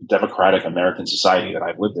a democratic American society that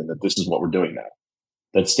I've lived in that this is what we're doing now.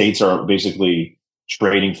 That states are basically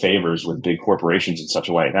trading favors with big corporations in such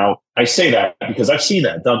a way. Now, I say that because I've seen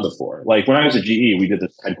that done before. Like when I was at GE, we did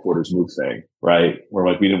this headquarters move thing, right? Where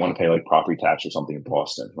like we didn't want to pay like property tax or something in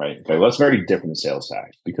Boston, right? Okay, well, that's very different than sales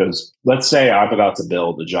tax because let's say I'm about to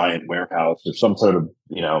build a giant warehouse or some sort of,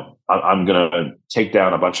 I'm going to take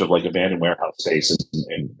down a bunch of like abandoned warehouse space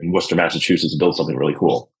in Worcester, Massachusetts and build something really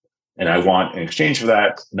cool. And I want, in exchange for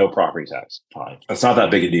that, no property tax. Fine. That's not that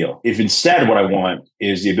big a deal. If instead what I want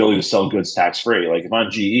is the ability to sell goods tax-free, like if I'm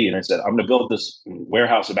GE and I said, I'm going to build this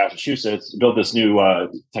warehouse in Massachusetts, build this new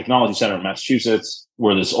technology center in Massachusetts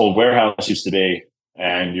where this old warehouse used to be,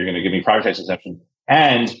 and you're going to give me property tax exemption.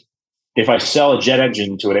 And if I sell a jet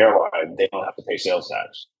engine to an airline, they don't have to pay sales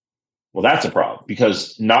tax. Well, that's a problem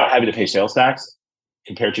because not having to pay sales tax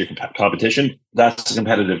compared to your competition, that's a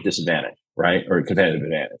competitive disadvantage. Right? Or competitive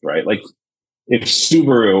advantage, right? Like if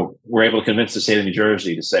Subaru were able to convince the state of New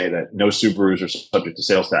Jersey to say that no Subarus are subject to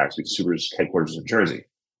sales tax because Subaru's headquarters is in Jersey,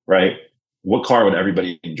 right? What car would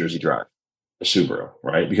everybody in Jersey drive? A Subaru,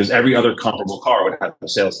 right? Because every other comparable car would have a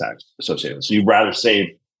sales tax associated with it. So you'd rather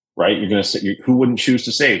save, right? Who wouldn't choose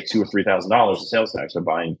to save $2,000 or $3,000 in sales tax by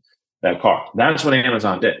buying that car? That's what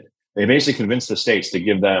Amazon did. They basically convinced the states to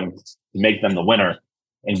make them the winner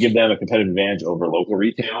and give them a competitive advantage over local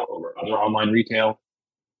retail, over other online retail.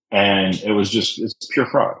 And it's pure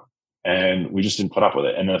fraud. And we just didn't put up with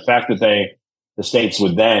it. And the fact that the states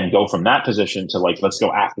would then go from that position to like, let's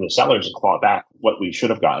go after the sellers and claw back what we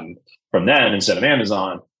should have gotten from them instead of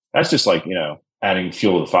Amazon, that's just like, adding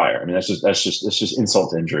fuel to the fire. I mean, it's just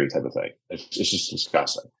insult to injury type of thing. It's just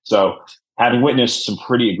disgusting. So having witnessed some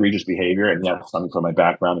pretty egregious behavior, and coming from my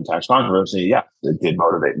background in tax controversy, it did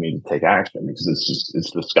motivate me to take action because it's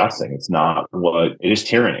disgusting. It's not it is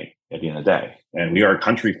tyranny at the end of the day. And we are a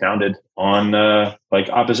country founded on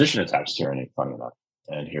opposition to tax tyranny, funny enough.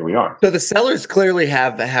 And here we are. So the sellers clearly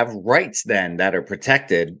have rights then that are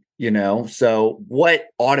protected, So what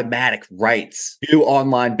automatic rights do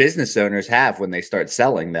online business owners have when they start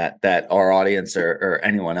selling that our audience or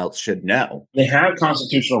anyone else should know? They have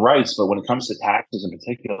constitutional rights, but when it comes to taxes in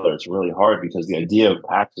particular, it's really hard because the idea of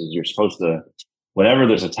taxes, you're supposed to, whenever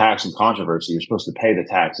there's a tax and controversy, you're supposed to pay the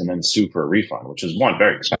tax and then sue for a refund, which is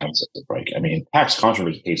very expensive, right? I mean, tax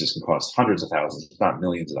controversy cases can cost hundreds of thousands, if not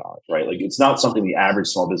millions of dollars, right? Like it's not something the average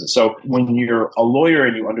small business. So when you're a lawyer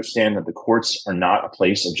and you understand that the courts are not a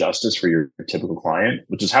place of justice for your typical client,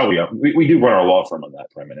 which is how we do run our law firm on that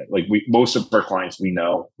for a minute. Like most of our clients we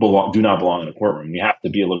know do not belong in a courtroom. You have to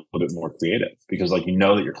be a little bit more creative because that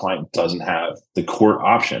your client doesn't have the court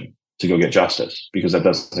option to go get justice because that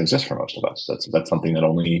doesn't exist for most of us. That's something that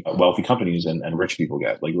only wealthy companies and rich people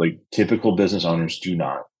get. Like typical business owners do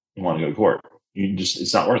not want to go to court.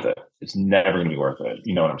 It's not worth it. It's never going to be worth it.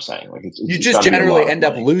 You know what I'm saying? Like you just generally end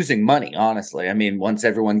up losing money. Honestly, I mean, once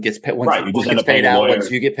everyone gets paid, once you get paid out,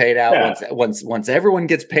 once everyone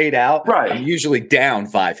gets paid out, right? I'm usually down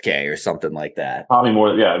 $5,000 or something like that. Probably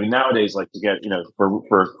more. Yeah, I mean, nowadays, like to get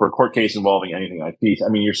for a court case involving anything IP, I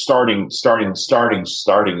mean, you're starting is 30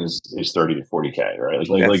 to 40K, right?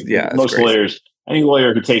 Most crazy. Lawyers. Any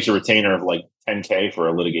lawyer who takes a retainer of like $10K for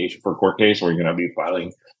a court case where you're going to be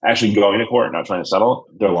actually going to court, not trying to settle,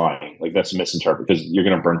 they're lying. Like that's misinterpreted because you're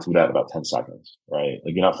going to burn through that in about 10 seconds, right?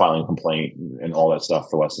 Like you're not filing a complaint and all that stuff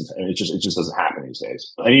for less than 10. It just doesn't happen these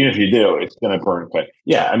days. And even if you do, it's going to burn quick.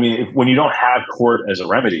 Yeah, I mean, when you don't have court as a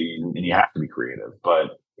remedy, and you have to be creative,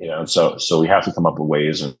 but so we have to come up with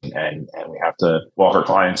ways and we have to walk our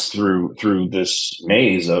clients through this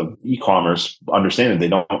maze of e-commerce, understanding they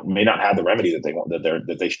may not have the remedy that they want,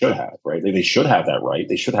 that they should have, right? They should have that right.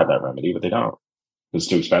 They should have that remedy, but they don't. It's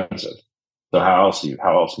too expensive. So how else can you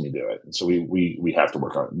do it? And so we have to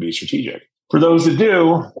work on it and be strategic. For those that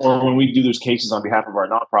do, or when we do those cases on behalf of our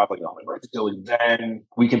nonprofit, then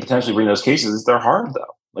we can potentially bring those cases. They're hard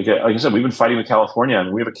though. Like I said, we've been fighting with California,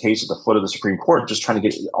 and we have a case at the foot of the Supreme Court, just trying to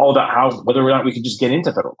get all about whether or not we can just get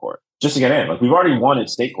into federal court, just to get in. Like we've already won at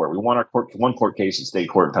state court. We won one court case in state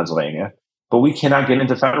court in Pennsylvania, but we cannot get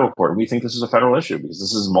into federal court. We think this is a federal issue because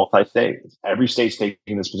this is multi-state. Every state's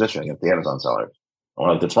taking this position against the Amazon sellers.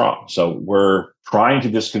 That's wrong. So we're trying to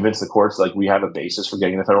just convince the courts like we have a basis for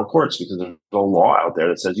getting to federal courts because there's a law out there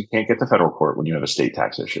that says you can't get to federal court when you have a state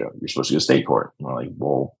tax issue. You're supposed to go to state court. And we're like,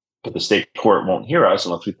 well, but the state court won't hear us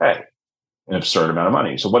unless we pay an absurd amount of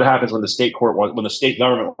money. So what happens when the state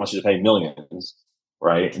government wants you to pay millions,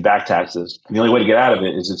 right, in back taxes? And the only way to get out of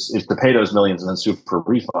it is to pay those millions and then sue for a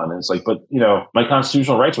refund. And it's like, but my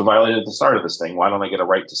constitutional rights were violated at the start of this thing. Why don't I get a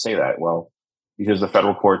right to say that? Well, because the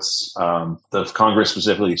federal courts, the Congress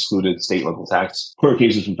specifically excluded state local tax court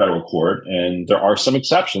cases from federal court. And there are some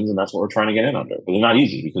exceptions, and that's what we're trying to get in under. But they're not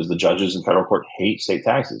easy because the judges in federal court hate state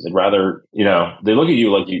taxes. They'd rather, they look at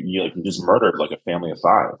you like you just murdered like a family of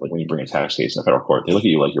five. Like when you bring a tax case in the federal court, they look at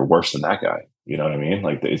you like you're worse than that guy. You know what I mean?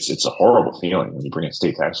 Like it's a horrible feeling when you bring a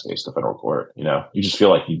state tax case to federal court. You just feel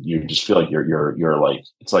like you're like,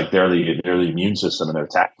 it's like they're the immune system and they're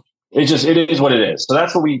attacked. It is what it is. So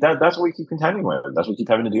that's what we keep contending with. That's what we keep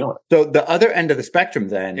having to deal with. So the other end of the spectrum,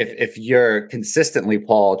 then, if you're consistently,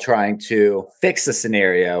 Paul, trying to fix a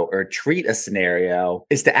scenario or treat a scenario,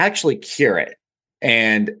 is to actually cure it.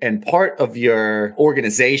 And part of your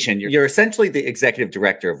organization, you're essentially the executive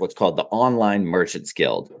director of what's called the Online Merchants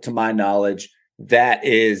Guild. To my knowledge, that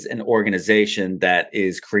is an organization that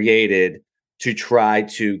is created to try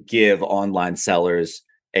to give online sellers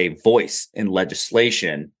a voice in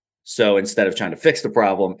legislation. So instead of trying to fix the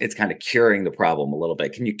problem, it's kind of curing the problem a little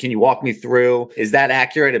bit. Can you walk me through? Is that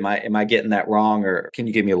accurate? Am I getting that wrong, or can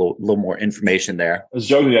you give me a little more information there? I was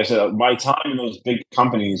joking. I said my time in those big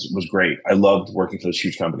companies was great. I loved working for those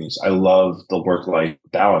huge companies. I loved the work-life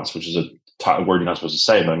balance, which is a word you're not supposed to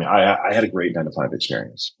say, but I mean, I had a great 9-to-5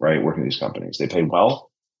 experience, right? Working at these companies, they paid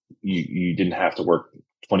well. You didn't have to work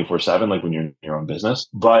 24/7, like when you're in your own business.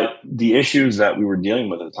 But the issues that we were dealing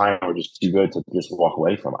with at the time were just too good to just walk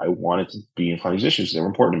away from. I wanted to be in front of these issues. They were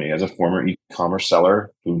important to me as a former e-commerce seller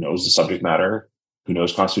who knows the subject matter, who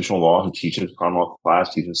knows constitutional law, who teaches Commonwealth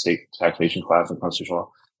class, teaches state taxation class and constitutional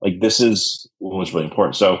law. Like this is what was really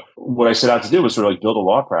important. So what I set out to do was sort of like build a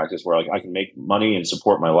law practice where like I can make money and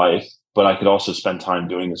support my life, but I could also spend time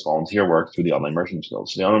doing this volunteer work through the Online Merchants Guild.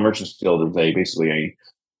 So the Online Merchants Guild is basically a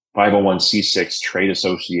 501c6 trade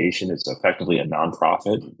association. It's effectively a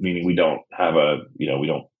nonprofit, meaning we don't have a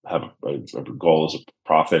goal as a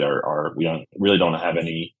profit, or we don't have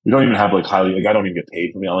any. We don't even have like I don't even get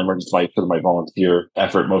paid for the Online Merchants Guild for my volunteer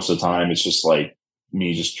effort most of the time. It's just like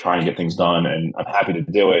me just trying to get things done, and I'm happy to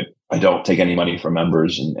do it. I don't take any money from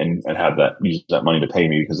members and have that use that money to pay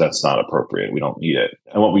me because that's not appropriate. We don't need it.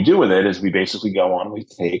 And what we do with it is we basically go on and we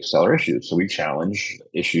take seller issues. So we challenge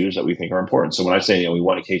issues that we think are important. So when I say we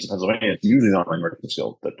won a case in Pennsylvania, it's usually the Online Merchants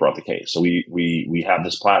Guild that brought the case. So we have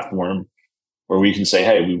this platform where we can say,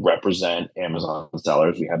 hey, we represent Amazon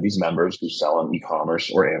sellers. We have these members who sell on e-commerce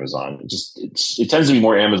or Amazon. It tends to be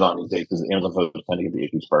more Amazon these days because Amazon folks tend to get the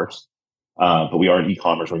issues first. But we are an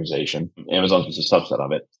e-commerce organization. Amazon's just a subset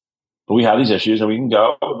of it. But we have these issues and we can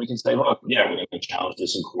go and we can say, look, yeah, we're going to challenge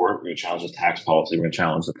this in court. We're going to challenge the tax policy. We're going to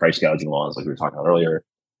challenge the price gouging laws like we were talking about earlier.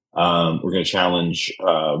 We're going to challenge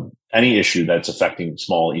any issue that's affecting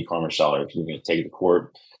small e-commerce sellers. We're going to take it to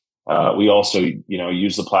court. We also,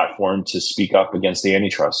 use the platform to speak up against the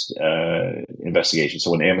antitrust investigation.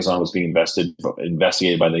 So when Amazon was being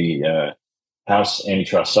investigated by the House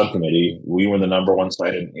Antitrust Subcommittee, we were the number one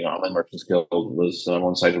cited, Online Merchants Guild was the number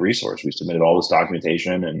one cited resource. We submitted all this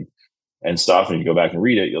documentation and stuff. And if you go back and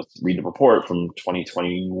read it, you'll read the report from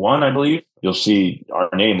 2021, I believe. You'll see our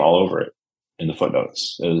name all over it in the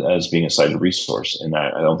footnotes as being a cited resource. And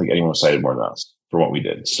I don't think anyone was cited more than us for what we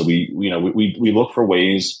did. So we look for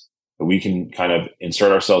ways that we can kind of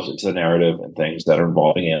insert ourselves into the narrative and things that are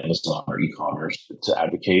involving Amazon or e-commerce to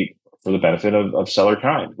advocate for the benefit of seller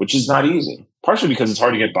kind, which is not easy. Partially because it's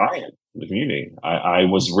hard to get buy-in from the community. I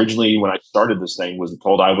was originally, when I started this thing, was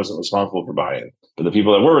told I wasn't responsible for buy-in. But the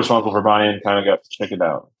people that were responsible for buy-in kind of got chickened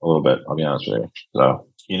out a little bit, I'll be honest with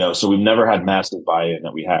you. So we've never had massive buy-in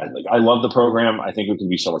that we had. Like, I love the program. I think it can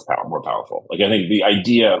be so much more powerful. Like, I think the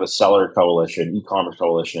idea of a seller coalition, e-commerce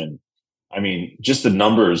coalition, I mean, just the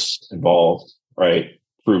numbers involved, right,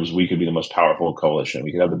 proves we could be the most powerful coalition.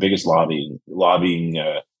 We could have the biggest lobbying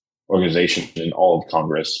organization in all of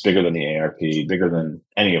Congress, bigger than the ARP, bigger than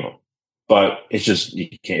any of them. But it's just, you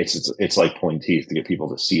can't, it's like pulling teeth to get people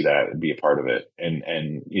to see that and be a part of it. And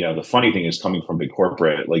the funny thing is, coming from big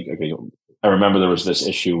corporate, like, okay, I remember there was this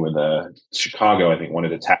issue with Chicago, I think, wanted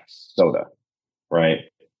to tax soda, right?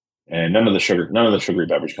 And none of the sugary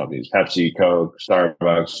beverage companies, Pepsi, Coke,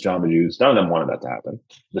 Starbucks, Jamba Juice, none of them wanted that to happen.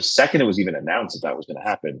 The second it was even announced that was going to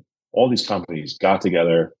happen, all these companies got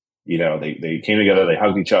together. They came together, they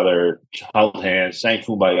hugged each other, held hands, sang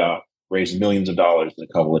Kumbaya, raised millions of dollars in a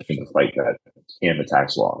coalition to fight that Canada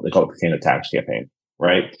tax law. They call it the Canada tax campaign,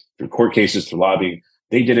 right? Through court cases, through lobbying.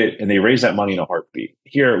 They did it, and they raised that money in a heartbeat.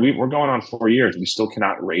 Here, we're going on 4 years. We still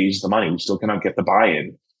cannot raise the money. We still cannot get the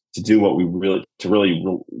buy-in to do what we really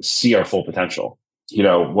see our full potential.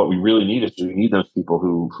 What we really need is we need those people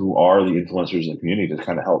who are the influencers in the community to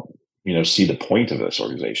kind of help see the point of this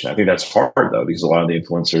organization. I think that's hard, though, because a lot of the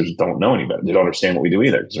influencers don't know any better. They don't understand what we do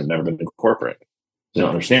either because they've never been in corporate. They don't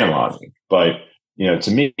understand lobbying. But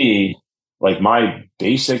To me, like my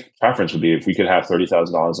basic preference would be if we could have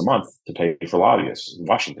 $30,000 a month to pay for lobbyists in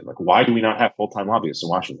Washington. Like, why do we not have full-time lobbyists in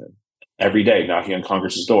Washington every day knocking on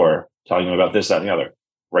Congress's door, telling them about this, that, and the other,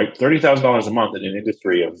 right? $30,000 a month in an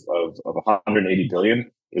industry of 180 billion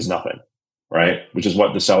is nothing, right? Which is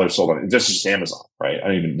what the sellers sold on. This is just Amazon, right?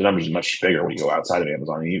 The numbers are much bigger when you go outside of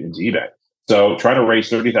Amazon and into eBay. So trying to raise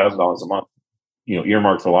 $30,000 a month,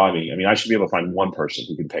 earmarked for lobbying. I mean, I should be able to find one person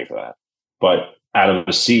who can pay for that. But out of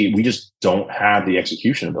the sea, we just don't have the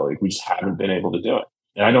execution ability. We just haven't been able to do it.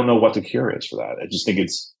 And I don't know what the cure is for that. I just think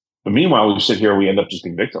but meanwhile, we sit here, we end up just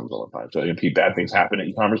being victims all the time. So bad things happen at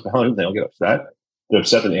e-commerce sellers, they don't get upset. They're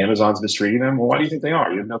upset that Amazon's mistreating them. Well, why do you think they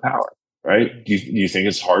are? You have no power, right? Do you think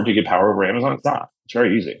it's hard to get power over Amazon? It's not. It's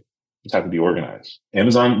very easy. You just have to be organized.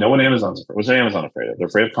 Amazon, no one Amazon's afraid. What's Amazon afraid of? They're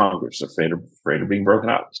afraid of Congress. They're afraid of being broken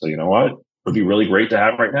up. So you know what? It would be really great to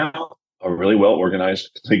have right now a really well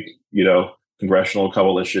organized, congressional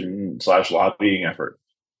coalition / lobbying effort.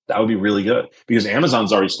 That would be really good because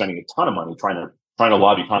Amazon's already spending a ton of money trying to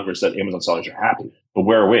lobby Congress that Amazon sellers are happy. But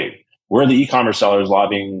where are we? Where are the e-commerce sellers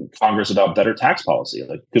lobbying Congress about better tax policy?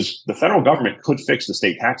 Because the federal government could fix the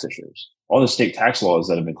state tax issues. All the state tax laws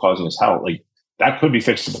that have been causing us hell, that could be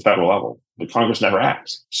fixed at the federal level, but Congress never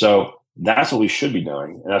acts. So that's what we should be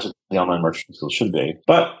doing. And that's what the online merchant school should be.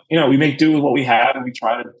 But, we make do with what we have and we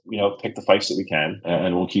try to, pick the fights that we can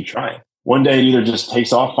and we'll keep trying. One day it either just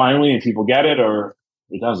takes off finally and people get it or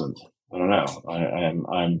it doesn't. I don't know.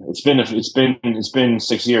 It's been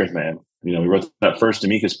 6 years, man. We wrote that first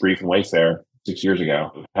amicus brief in Wayfair 6 years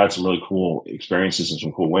ago. We've had some really cool experiences and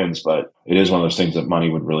some cool wins, but it is one of those things that money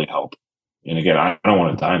would really help. And again, I don't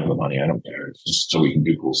want to dime on the money. I don't care. It's just so we can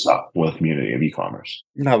do cool stuff with the community of e-commerce.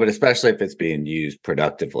 No, but especially if it's being used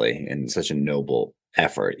productively in such a noble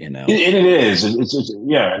effort, And it is. It's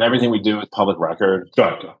and everything we do is public record. Go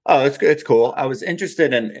ahead. Oh, it's cool. I was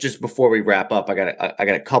interested in, just before we wrap up, I got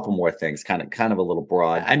a couple more things, kind of a little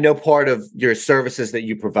broad. I know part of your services that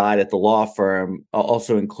you provide at the law firm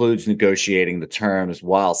also includes negotiating the terms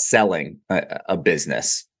while selling a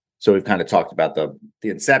business. So we've kind of talked about the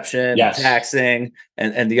inception, yes, taxing,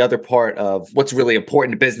 and the other part of what's really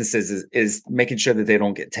important to businesses is making sure that they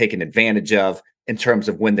don't get taken advantage of in terms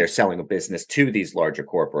of when they're selling a business to these larger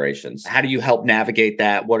corporations. How do you help navigate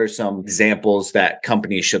that? What are some examples that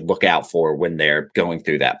companies should look out for when they're going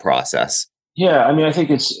through that process? Yeah, I think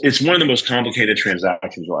it's one of the most complicated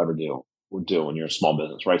transactions you'll ever do when you're a small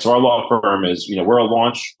business, right? So our law firm is, we're a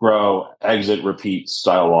launch, grow, exit, repeat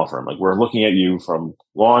style law firm. We're looking at you from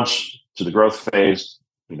launch to the growth phase.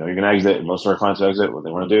 You're going to exit, and most of our clients exit. What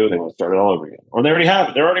they want to do, they want to start it all over again. Or they already have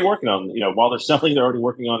it. They're already working on, while they're selling, they're already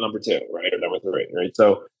working on number 2, right? Or number 3, right?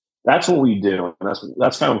 So that's what we do. And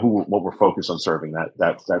that's kind of what we're focused on serving,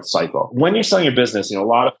 that cycle. When you're selling your business, a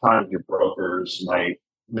lot of times your brokers might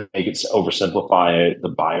make it oversimplify it. The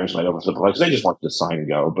buyers might oversimplify because they just want to sign and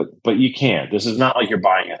go. But you can't. This is not like you're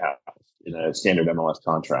buying a house in a standard MLS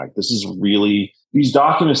contract. This is really, these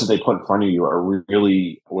documents that they put in front of you are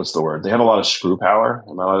really, what's the word? They have a lot of screw power.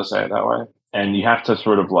 Am I allowed to say it that way? And you have to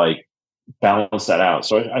sort of balance that out.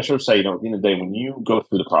 So I sort of say, at the end of the day, when you go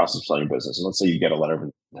through the process of selling your business, and let's say you get a letter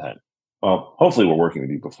of intent, well, hopefully we're working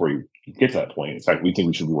with you before you get to that point. In fact, we think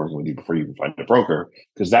we should be working with you before you can find a broker,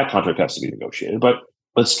 because that contract has to be negotiated. But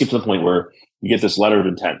let's skip to the point where you get this letter of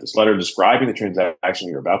intent, this letter describing the transaction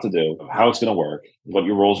you're about to do, how it's going to work, what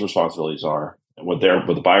your roles and responsibilities are, and what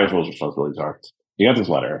the buyer's roles and responsibilities are. You got this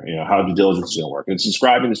letter, how due diligence is going to work. And it's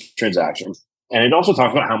describing this transaction. And it also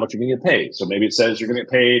talks about how much you're going to get paid. So maybe it says you're going to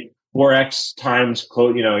get paid 4x times,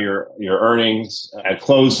 your earnings at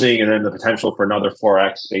closing, and then the potential for another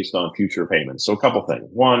 4x based on future payments. So a couple things.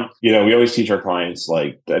 One, we always teach our clients,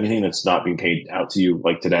 anything that's not being paid out to you,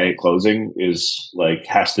 today at closing is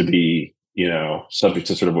has to be, subject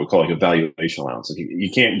to sort of what we call a valuation allowance.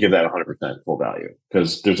 You can't give that 100% full value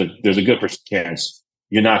because there's a good chance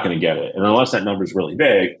you're not going to get it. And unless that number is really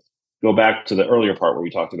big, go back to the earlier part where we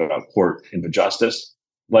talked about court and justice.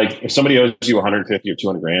 If somebody owes you 150 or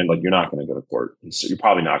 200 grand, you're not going to go to court. So you're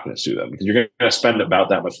probably not going to sue them because you're going to spend about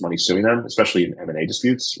that much money suing them, especially in M&A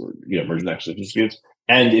disputes or merger and acquisition disputes.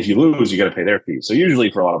 And if you lose, you got to pay their fees. So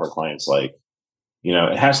usually for a lot of our clients,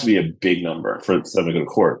 it has to be a big number for them to go to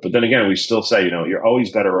court. But then again, we still say, you're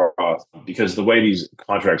always better off because the way these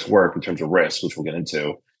contracts work in terms of risk, which we'll get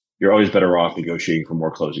into, you're always better off negotiating for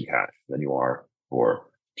more closing cash than you are for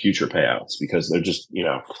future payouts because they're just,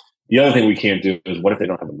 the other thing we can't do is what if they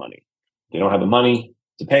don't have the money? They don't have the money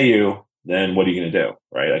to pay you, then what are you going to do?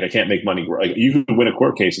 Right? I can't make money. You can win a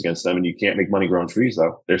court case against them and you can't make money growing trees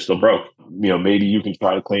though. They're still broke. Maybe you can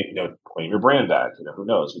try to claim your brand back. Who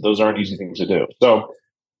knows? But those aren't easy things to do. So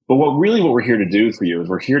But what we're here to do for you is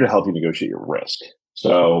we're here to help you negotiate your risk.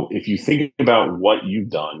 So if you think about what you've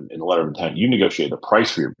done in the letter of intent, you negotiate the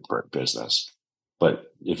price for your business. But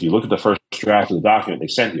if you look at the first draft of the document they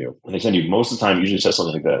send you, most of the time, it usually says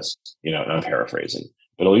something like this, and I'm paraphrasing,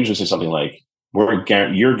 but it'll usually say something like,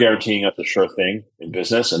 you're guaranteeing us a sure thing in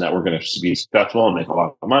business and that we're going to be successful and make a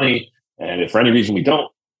lot of money. And if for any reason we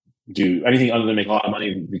don't do anything other than make a lot of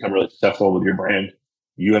money and become really successful with your brand,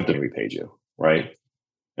 you have to be paid you, right?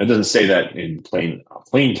 It doesn't say that in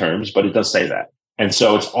plain terms, but it does say that. And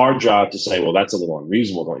so it's our job to say, well, that's a little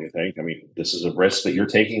unreasonable, don't you think? I mean, this is a risk that you're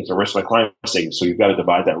taking. It's a risk my client is taking. So you've got to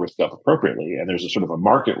divide that risk up appropriately. And there's a sort of a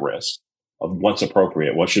market risk of what's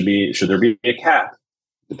appropriate. Should there be a cap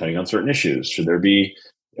depending on certain issues? Should there be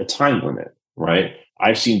a time limit, right?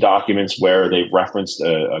 I've seen documents where they've referenced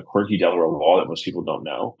a quirky Delaware law that most people don't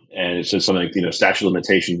know. And it says something like, statute of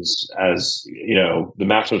limitations as, the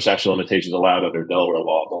maximum statute of limitations allowed under Delaware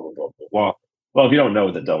law, blah, blah, blah, blah, blah. Well, if you don't know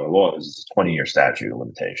what the Delaware law is, it's a 20-year statute of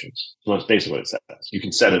limitations. So that's basically what it says. You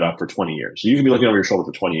can set it up for 20 years. So you can be looking over your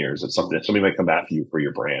shoulder for 20 years. It's something that somebody might come after you for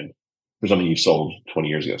your brand, for something you sold 20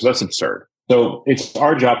 years ago. So that's absurd. So it's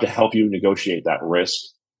our job to help you negotiate that risk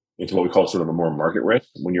into what we call sort of a more market risk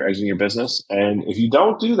when you're exiting your business. And if you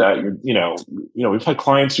don't do that, we've had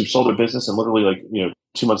clients who've sold their business and literally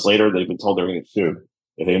 2 months later, they've been told they're going to get sued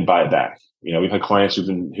if they didn't buy it back. We've had clients who've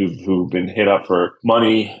been hit up for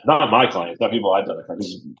money. Not my clients, not people I've done it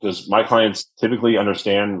because my clients typically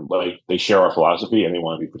understand, they share our philosophy and they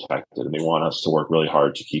want to be protected and they want us to work really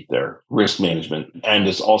hard to keep their risk management. And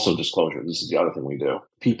there's also disclosure. This is the other thing we do.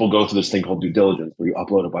 People go through this thing called due diligence where you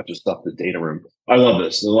upload a bunch of stuff to the data room. I love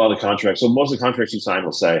this. There's a lot of the contracts. So most of the contracts you sign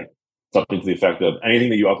will say something to the effect of anything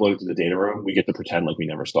that you upload to the data room, we get to pretend like we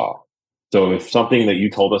never saw. So if something that you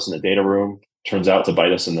told us in the data room turns out to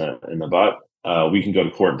bite us in the butt, we can go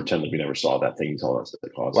to court and pretend like we never saw that thing you told us that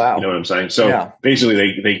it caused. Wow. You know what I'm saying? So basically,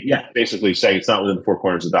 they basically say it's not within the four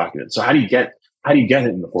corners of the document. So how do you get it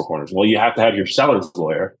in the four corners? Well, you have to have your seller's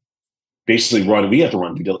lawyer basically we have to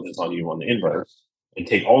run due diligence on you on the inverse and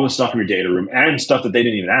take all the stuff from your data room and stuff that they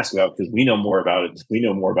didn't even ask about because we know more about it. We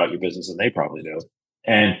know more about your business than they probably do.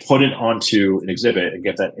 And put it onto an exhibit and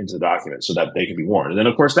get that into the document so that they can be warned. And then,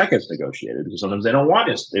 of course, that gets negotiated because sometimes they don't want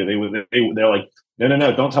it. They're like,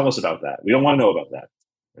 no, don't tell us about that. We don't want to know about that.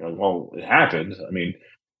 Like, well, it happened. I mean,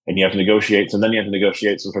 and you have to negotiate. So then you have to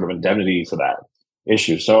negotiate some sort of indemnity for that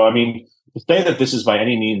issue. So, I mean, to say that this is by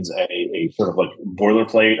any means a sort of like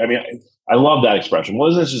boilerplate. I mean, I love that expression. Well,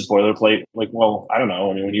 isn't this just boilerplate? Like, well, I don't know.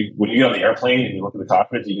 I mean, when you get on the airplane and you look at the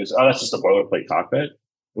cockpit, you just, that's just a boilerplate cockpit.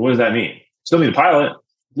 What does that mean? Still need a pilot.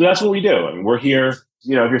 That's what we do. I mean, we're here. If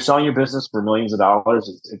you're selling your business for millions of dollars,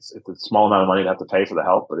 it's a small amount of money to have to pay for the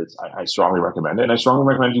help, but I strongly recommend it. And I strongly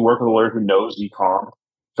recommend you work with a lawyer who knows e-com,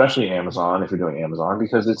 especially Amazon, if you're doing Amazon,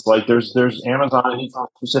 because it's like there's Amazon and e-com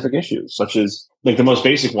specific issues, such as like the most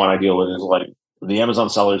basic one I deal with is like the Amazon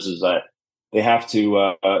sellers is that they have to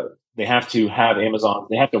have Amazon,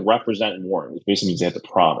 they have to represent and warrant, which basically means they have to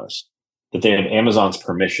promise that they have Amazon's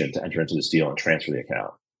permission to enter into this deal and transfer the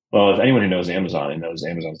account. Well, if anyone who knows Amazon and knows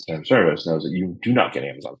Amazon's term of service knows that you do not get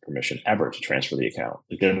Amazon's permission ever to transfer the account.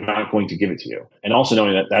 Like they're not going to give it to you. And also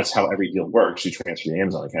knowing that that's how every deal works, you transfer the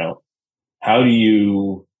Amazon account. How do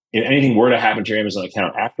you, if anything were to happen to your Amazon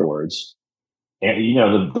account afterwards, and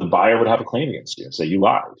the buyer would have a claim against you and say, you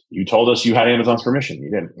lied. You told us you had Amazon's permission.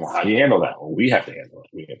 You didn't. Well, how do you handle that? Well, we have to handle it.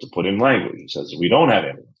 We have to put in language that says we don't have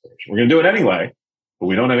Amazon's permission. We're going to do it anyway, but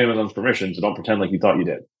we don't have Amazon's permission, so don't pretend like you thought you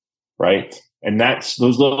did. Right. And those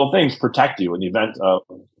little things protect you in the event of,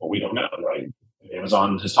 well, we don't know, right?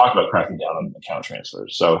 Amazon has talked about cracking down on account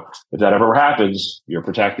transfers. So if that ever happens, you're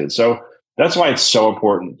protected. So that's why it's so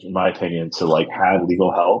important, in my opinion, to like have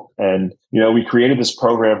legal help. And, we created this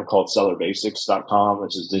program called sellerbasics.com,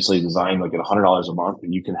 which is basically designed like at $100 a month.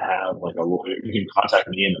 And you can have like a lawyer, you can contact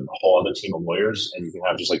me and a whole other team of lawyers, and you can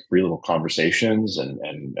have just like free little conversations and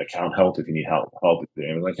account help if you need help with your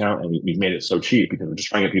Amazon account. And we've made it so cheap because we're just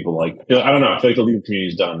trying to get people like, I don't know, I feel like the legal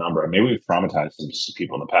community's done a number. Maybe we've traumatized some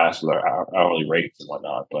people in the past with our hourly rates and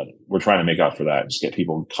whatnot, but we're trying to make up for that and just get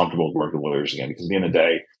people comfortable working with lawyers again. Because at the end of the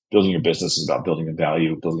day, building your business is about building a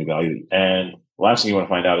value. And the last thing you want to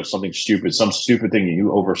find out is something stupid, some stupid thing that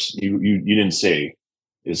you didn't see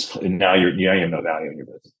is, and now you have no value in your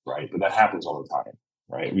business, right? But that happens all the time,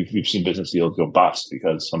 right? We've seen business deals go bust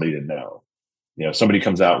because somebody didn't know. Somebody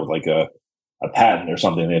comes out with like a patent or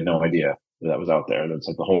something, they had no idea. that was out there. That's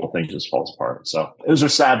like the whole thing just falls apart. So those are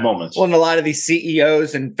sad moments. Well, and a lot of these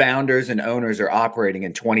CEOs and founders and owners are operating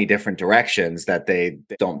in 20 different directions that they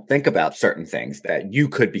don't think about certain things that you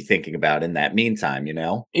could be thinking about in that meantime, you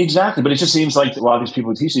know? Exactly. But it just seems like a lot of these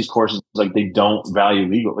people who teach these courses, like they don't value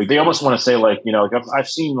legal. Like they almost want to say like, like I've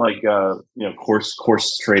seen like,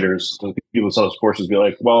 course traders, people who sell those courses be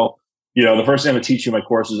like, well, the first thing I'm going to teach you in my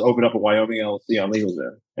course is open up a Wyoming LLC on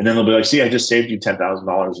LegalZoom. And then they'll be like, see, I just saved you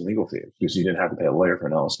 $10,000 in legal fees because you didn't have to pay a lawyer for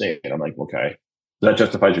an LLC. And I'm like, okay, that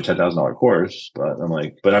justifies your $10,000 course. But I'm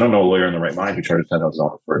like, but I don't know a lawyer in the right mind who charges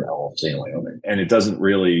 $10,000 for an LLC in Wyoming. And it doesn't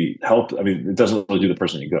really help. I mean, it doesn't really do the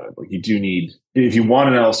person any good. Like you do need, if you want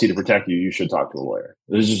an LLC to protect you, you should talk to a lawyer.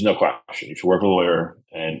 There's just no question. You should work with a lawyer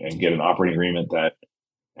and get an operating agreement that,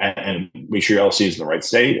 and make sure your LLC is in the right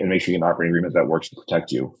state and make sure you get an operating agreement that works to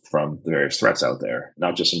protect you from the various threats out there,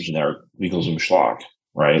 not just some generic LegalZoom schlock,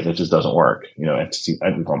 right? That just doesn't work. I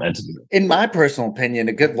call them entity. In my personal opinion,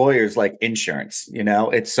 a good lawyer is like insurance.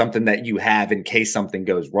 It's something that you have in case something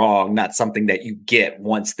goes wrong, not something that you get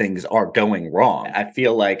once things are going wrong. I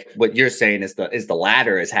feel like what you're saying is the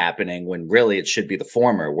latter is happening when really it should be the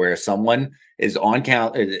former, where someone is on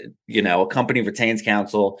count, a company retains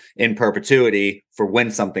counsel in perpetuity for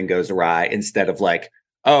when something goes awry, instead of like,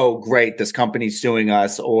 oh, great, this company's suing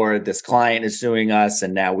us or this client is suing us,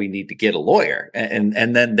 and now we need to get a lawyer.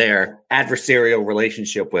 And then their adversarial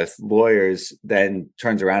relationship with lawyers then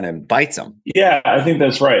turns around and bites them. Yeah, I think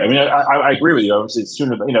that's right. I mean, I agree with you. Obviously, it's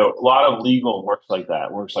soon, a lot of legal works like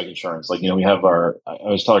that, works like insurance. Like, we have I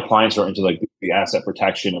always tell our clients who are into like the asset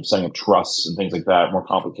protection of setting up trusts and things like that, more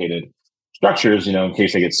complicated structures, in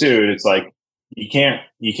case they get sued. It's like, you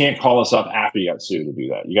can't call us up after you got sued to do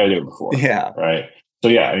that. You got to do it before. Yeah. Right. So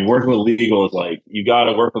yeah, I mean, working with legal is like, you got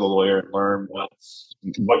to work with a lawyer and learn what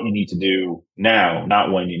you need to do now,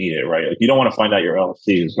 not when you need it, right? Like you don't want to find out your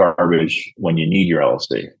LLC is garbage when you need your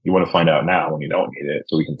LLC. You want to find out now when you don't need it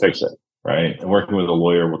so we can fix it, right? And working with a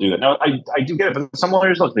lawyer will do that. Now, I do get it, but some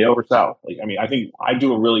lawyers, look, they oversell. Like, I mean, I think I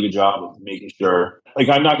do a really good job of making sure, like,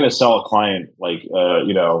 I'm not going to sell a client like,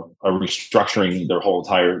 a restructuring their whole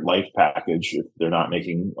entire life package if they're not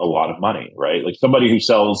making a lot of money, right? Like somebody who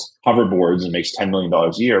sells hoverboards and makes $10 million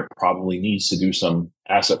a year probably needs to do some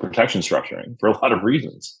asset protection structuring for a lot of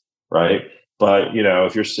reasons, right? But,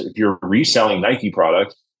 if you're reselling Nike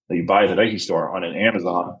products that you buy at the Nike store on an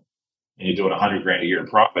Amazon and you're doing $100,000 a year in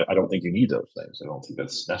profit, I don't think you need those things. I don't think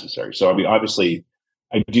that's necessary. So, I mean, obviously,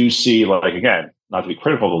 I do see, like, again, not to be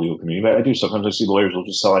critical of the legal community, but I do sometimes I see lawyers will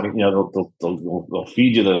just sell. I think, they'll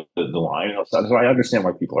feed you the line. So I understand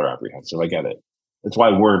why people are apprehensive. I get it. That's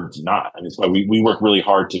why we're not. I mean, it's why we work really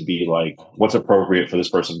hard to be like, what's appropriate for this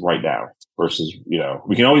person right now versus,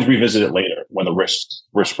 we can always revisit it later when the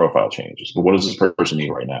risk profile changes. But what does this person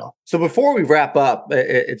need right now? So before we wrap up,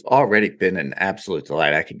 it's already been an absolute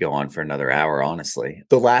delight. I could go on for another hour, honestly.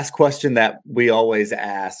 The last question that we always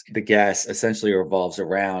ask the guests essentially revolves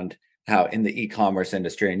around how in the e-commerce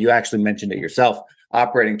industry, and you actually mentioned it yourself,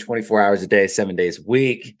 operating 24 hours a day, 7 days a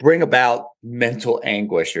week, bring about mental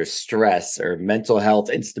anguish or stress or mental health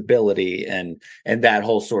instability and that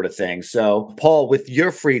whole sort of thing. So, Paul, with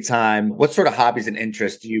your free time, what sort of hobbies and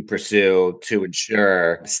interests do you pursue to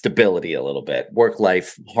ensure stability a little bit,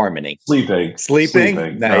 work-life harmony? Sleeping.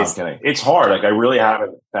 Nice. No, I'm kidding. It's hard. Like I really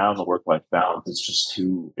haven't found the work-life balance. It's just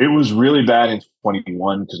it was really bad in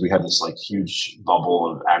 2021 because we had this like huge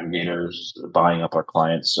bubble of aggregators buying up our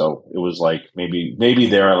clients. So it was like maybe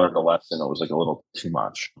there I learned a lesson. It was like a little too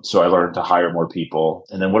much. So I learned to hire more people.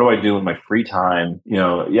 And then what do I do in my free time?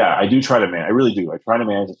 I do try to manage. I really do. I try to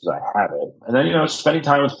manage it because I have it. And then, spending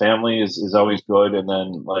time with family is always good. And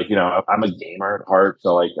then like, I'm a gamer at heart.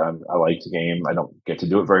 So like, I like to game. I don't get to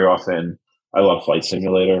do it very often. I love Flight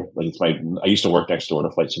Simulator. Like I used to work next door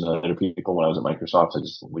to Flight Simulator people when I was at Microsoft. I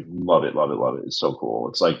just love it. It's so cool.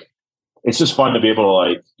 It's like, it's just fun to be able to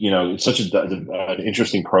like, it's such an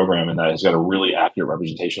interesting program in that it's got a really accurate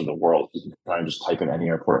representation of the world. You can kind of just type in any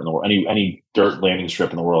airport in the world, any dirt landing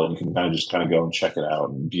strip in the world, and you can kind of go and check it out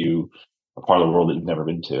and view a part of the world that you've never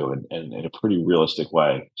been to and in a pretty realistic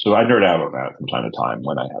way. So I nerd out on that from time to time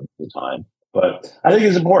when I have the time. But I think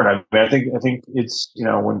it's important. I think it's,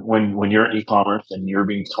 when you're in e-commerce and you're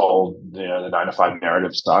being told, the 9-to-5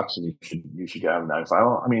 narrative sucks and you should get out of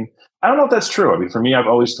 9-to-5. I mean, I don't know if that's true. I mean, for me, I've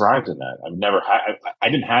always thrived in that. I've never had, I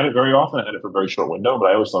didn't have it very often. I had it for a very short window, but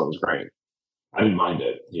I always thought it was great. I didn't mind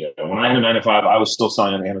it. When I had a 9-to-5, I was still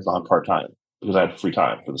selling on Amazon part-time because I had free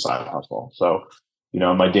time for the side hustle. So,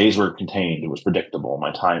 my days were contained. It was predictable.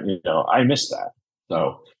 My time, I missed that.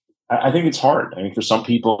 So I think it's hard. I mean, for some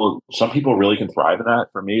people really can thrive in that.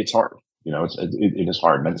 For me, it's hard. It is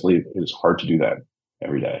hard mentally. It is hard to do that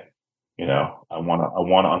every day. I want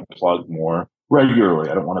to unplug more regularly.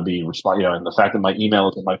 I don't want to be and the fact that my email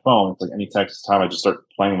is in my phone, it's like any text time I just start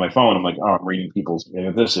playing with my phone, I'm like, oh, I'm reading people's,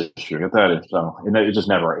 this issue, get that issue. So it just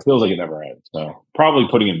it feels like it never ends. So probably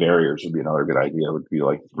putting in barriers would be another good idea. Would be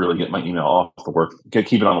like really get my email off the work,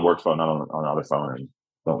 keep it on the work phone, not on other phone, and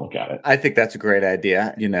don't look at it. I think that's a great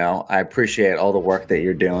idea. I appreciate all the work that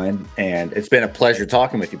you're doing, and it's been a pleasure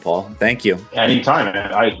talking with you, Paul. Thank you. Anytime,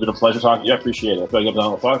 man. It's been a pleasure talking to you. I appreciate it. I feel like I've done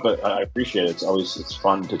a lot, but I appreciate it. It's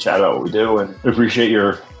fun to chat about what we do, and I appreciate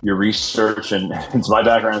your research and into my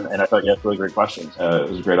background. And I thought you had really great questions.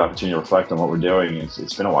 It was a great opportunity to reflect on what we're doing.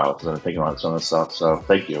 It's been a while since I've been thinking about some of this stuff. So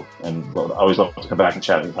thank you. And I always love to come back and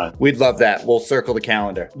chat anytime. We'd love that. We'll circle the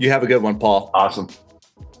calendar. You have a good one, Paul. Awesome.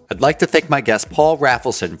 I'd like to thank my guest Paul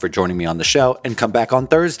Rafelson for joining me on the show, and come back on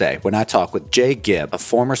Thursday when I talk with Jay Gibb, a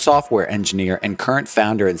former software engineer and current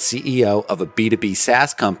founder and CEO of a B2B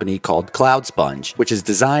SaaS company called CloudSponge, which is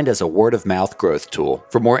designed as a word-of-mouth growth tool.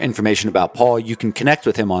 For more information about Paul, you can connect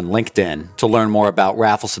with him on LinkedIn. To learn more about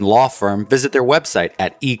Rafelson Law Firm, visit their website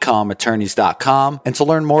at ecomattorneys.com, and to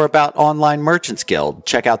learn more about Online Merchants Guild,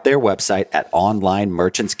 check out their website at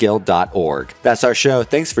onlinemerchantsguild.org. That's our show.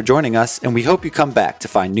 Thanks for joining us, and we hope you come back to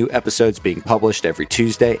find new episodes being published every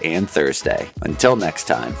Tuesday and Thursday. Until next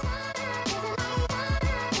time.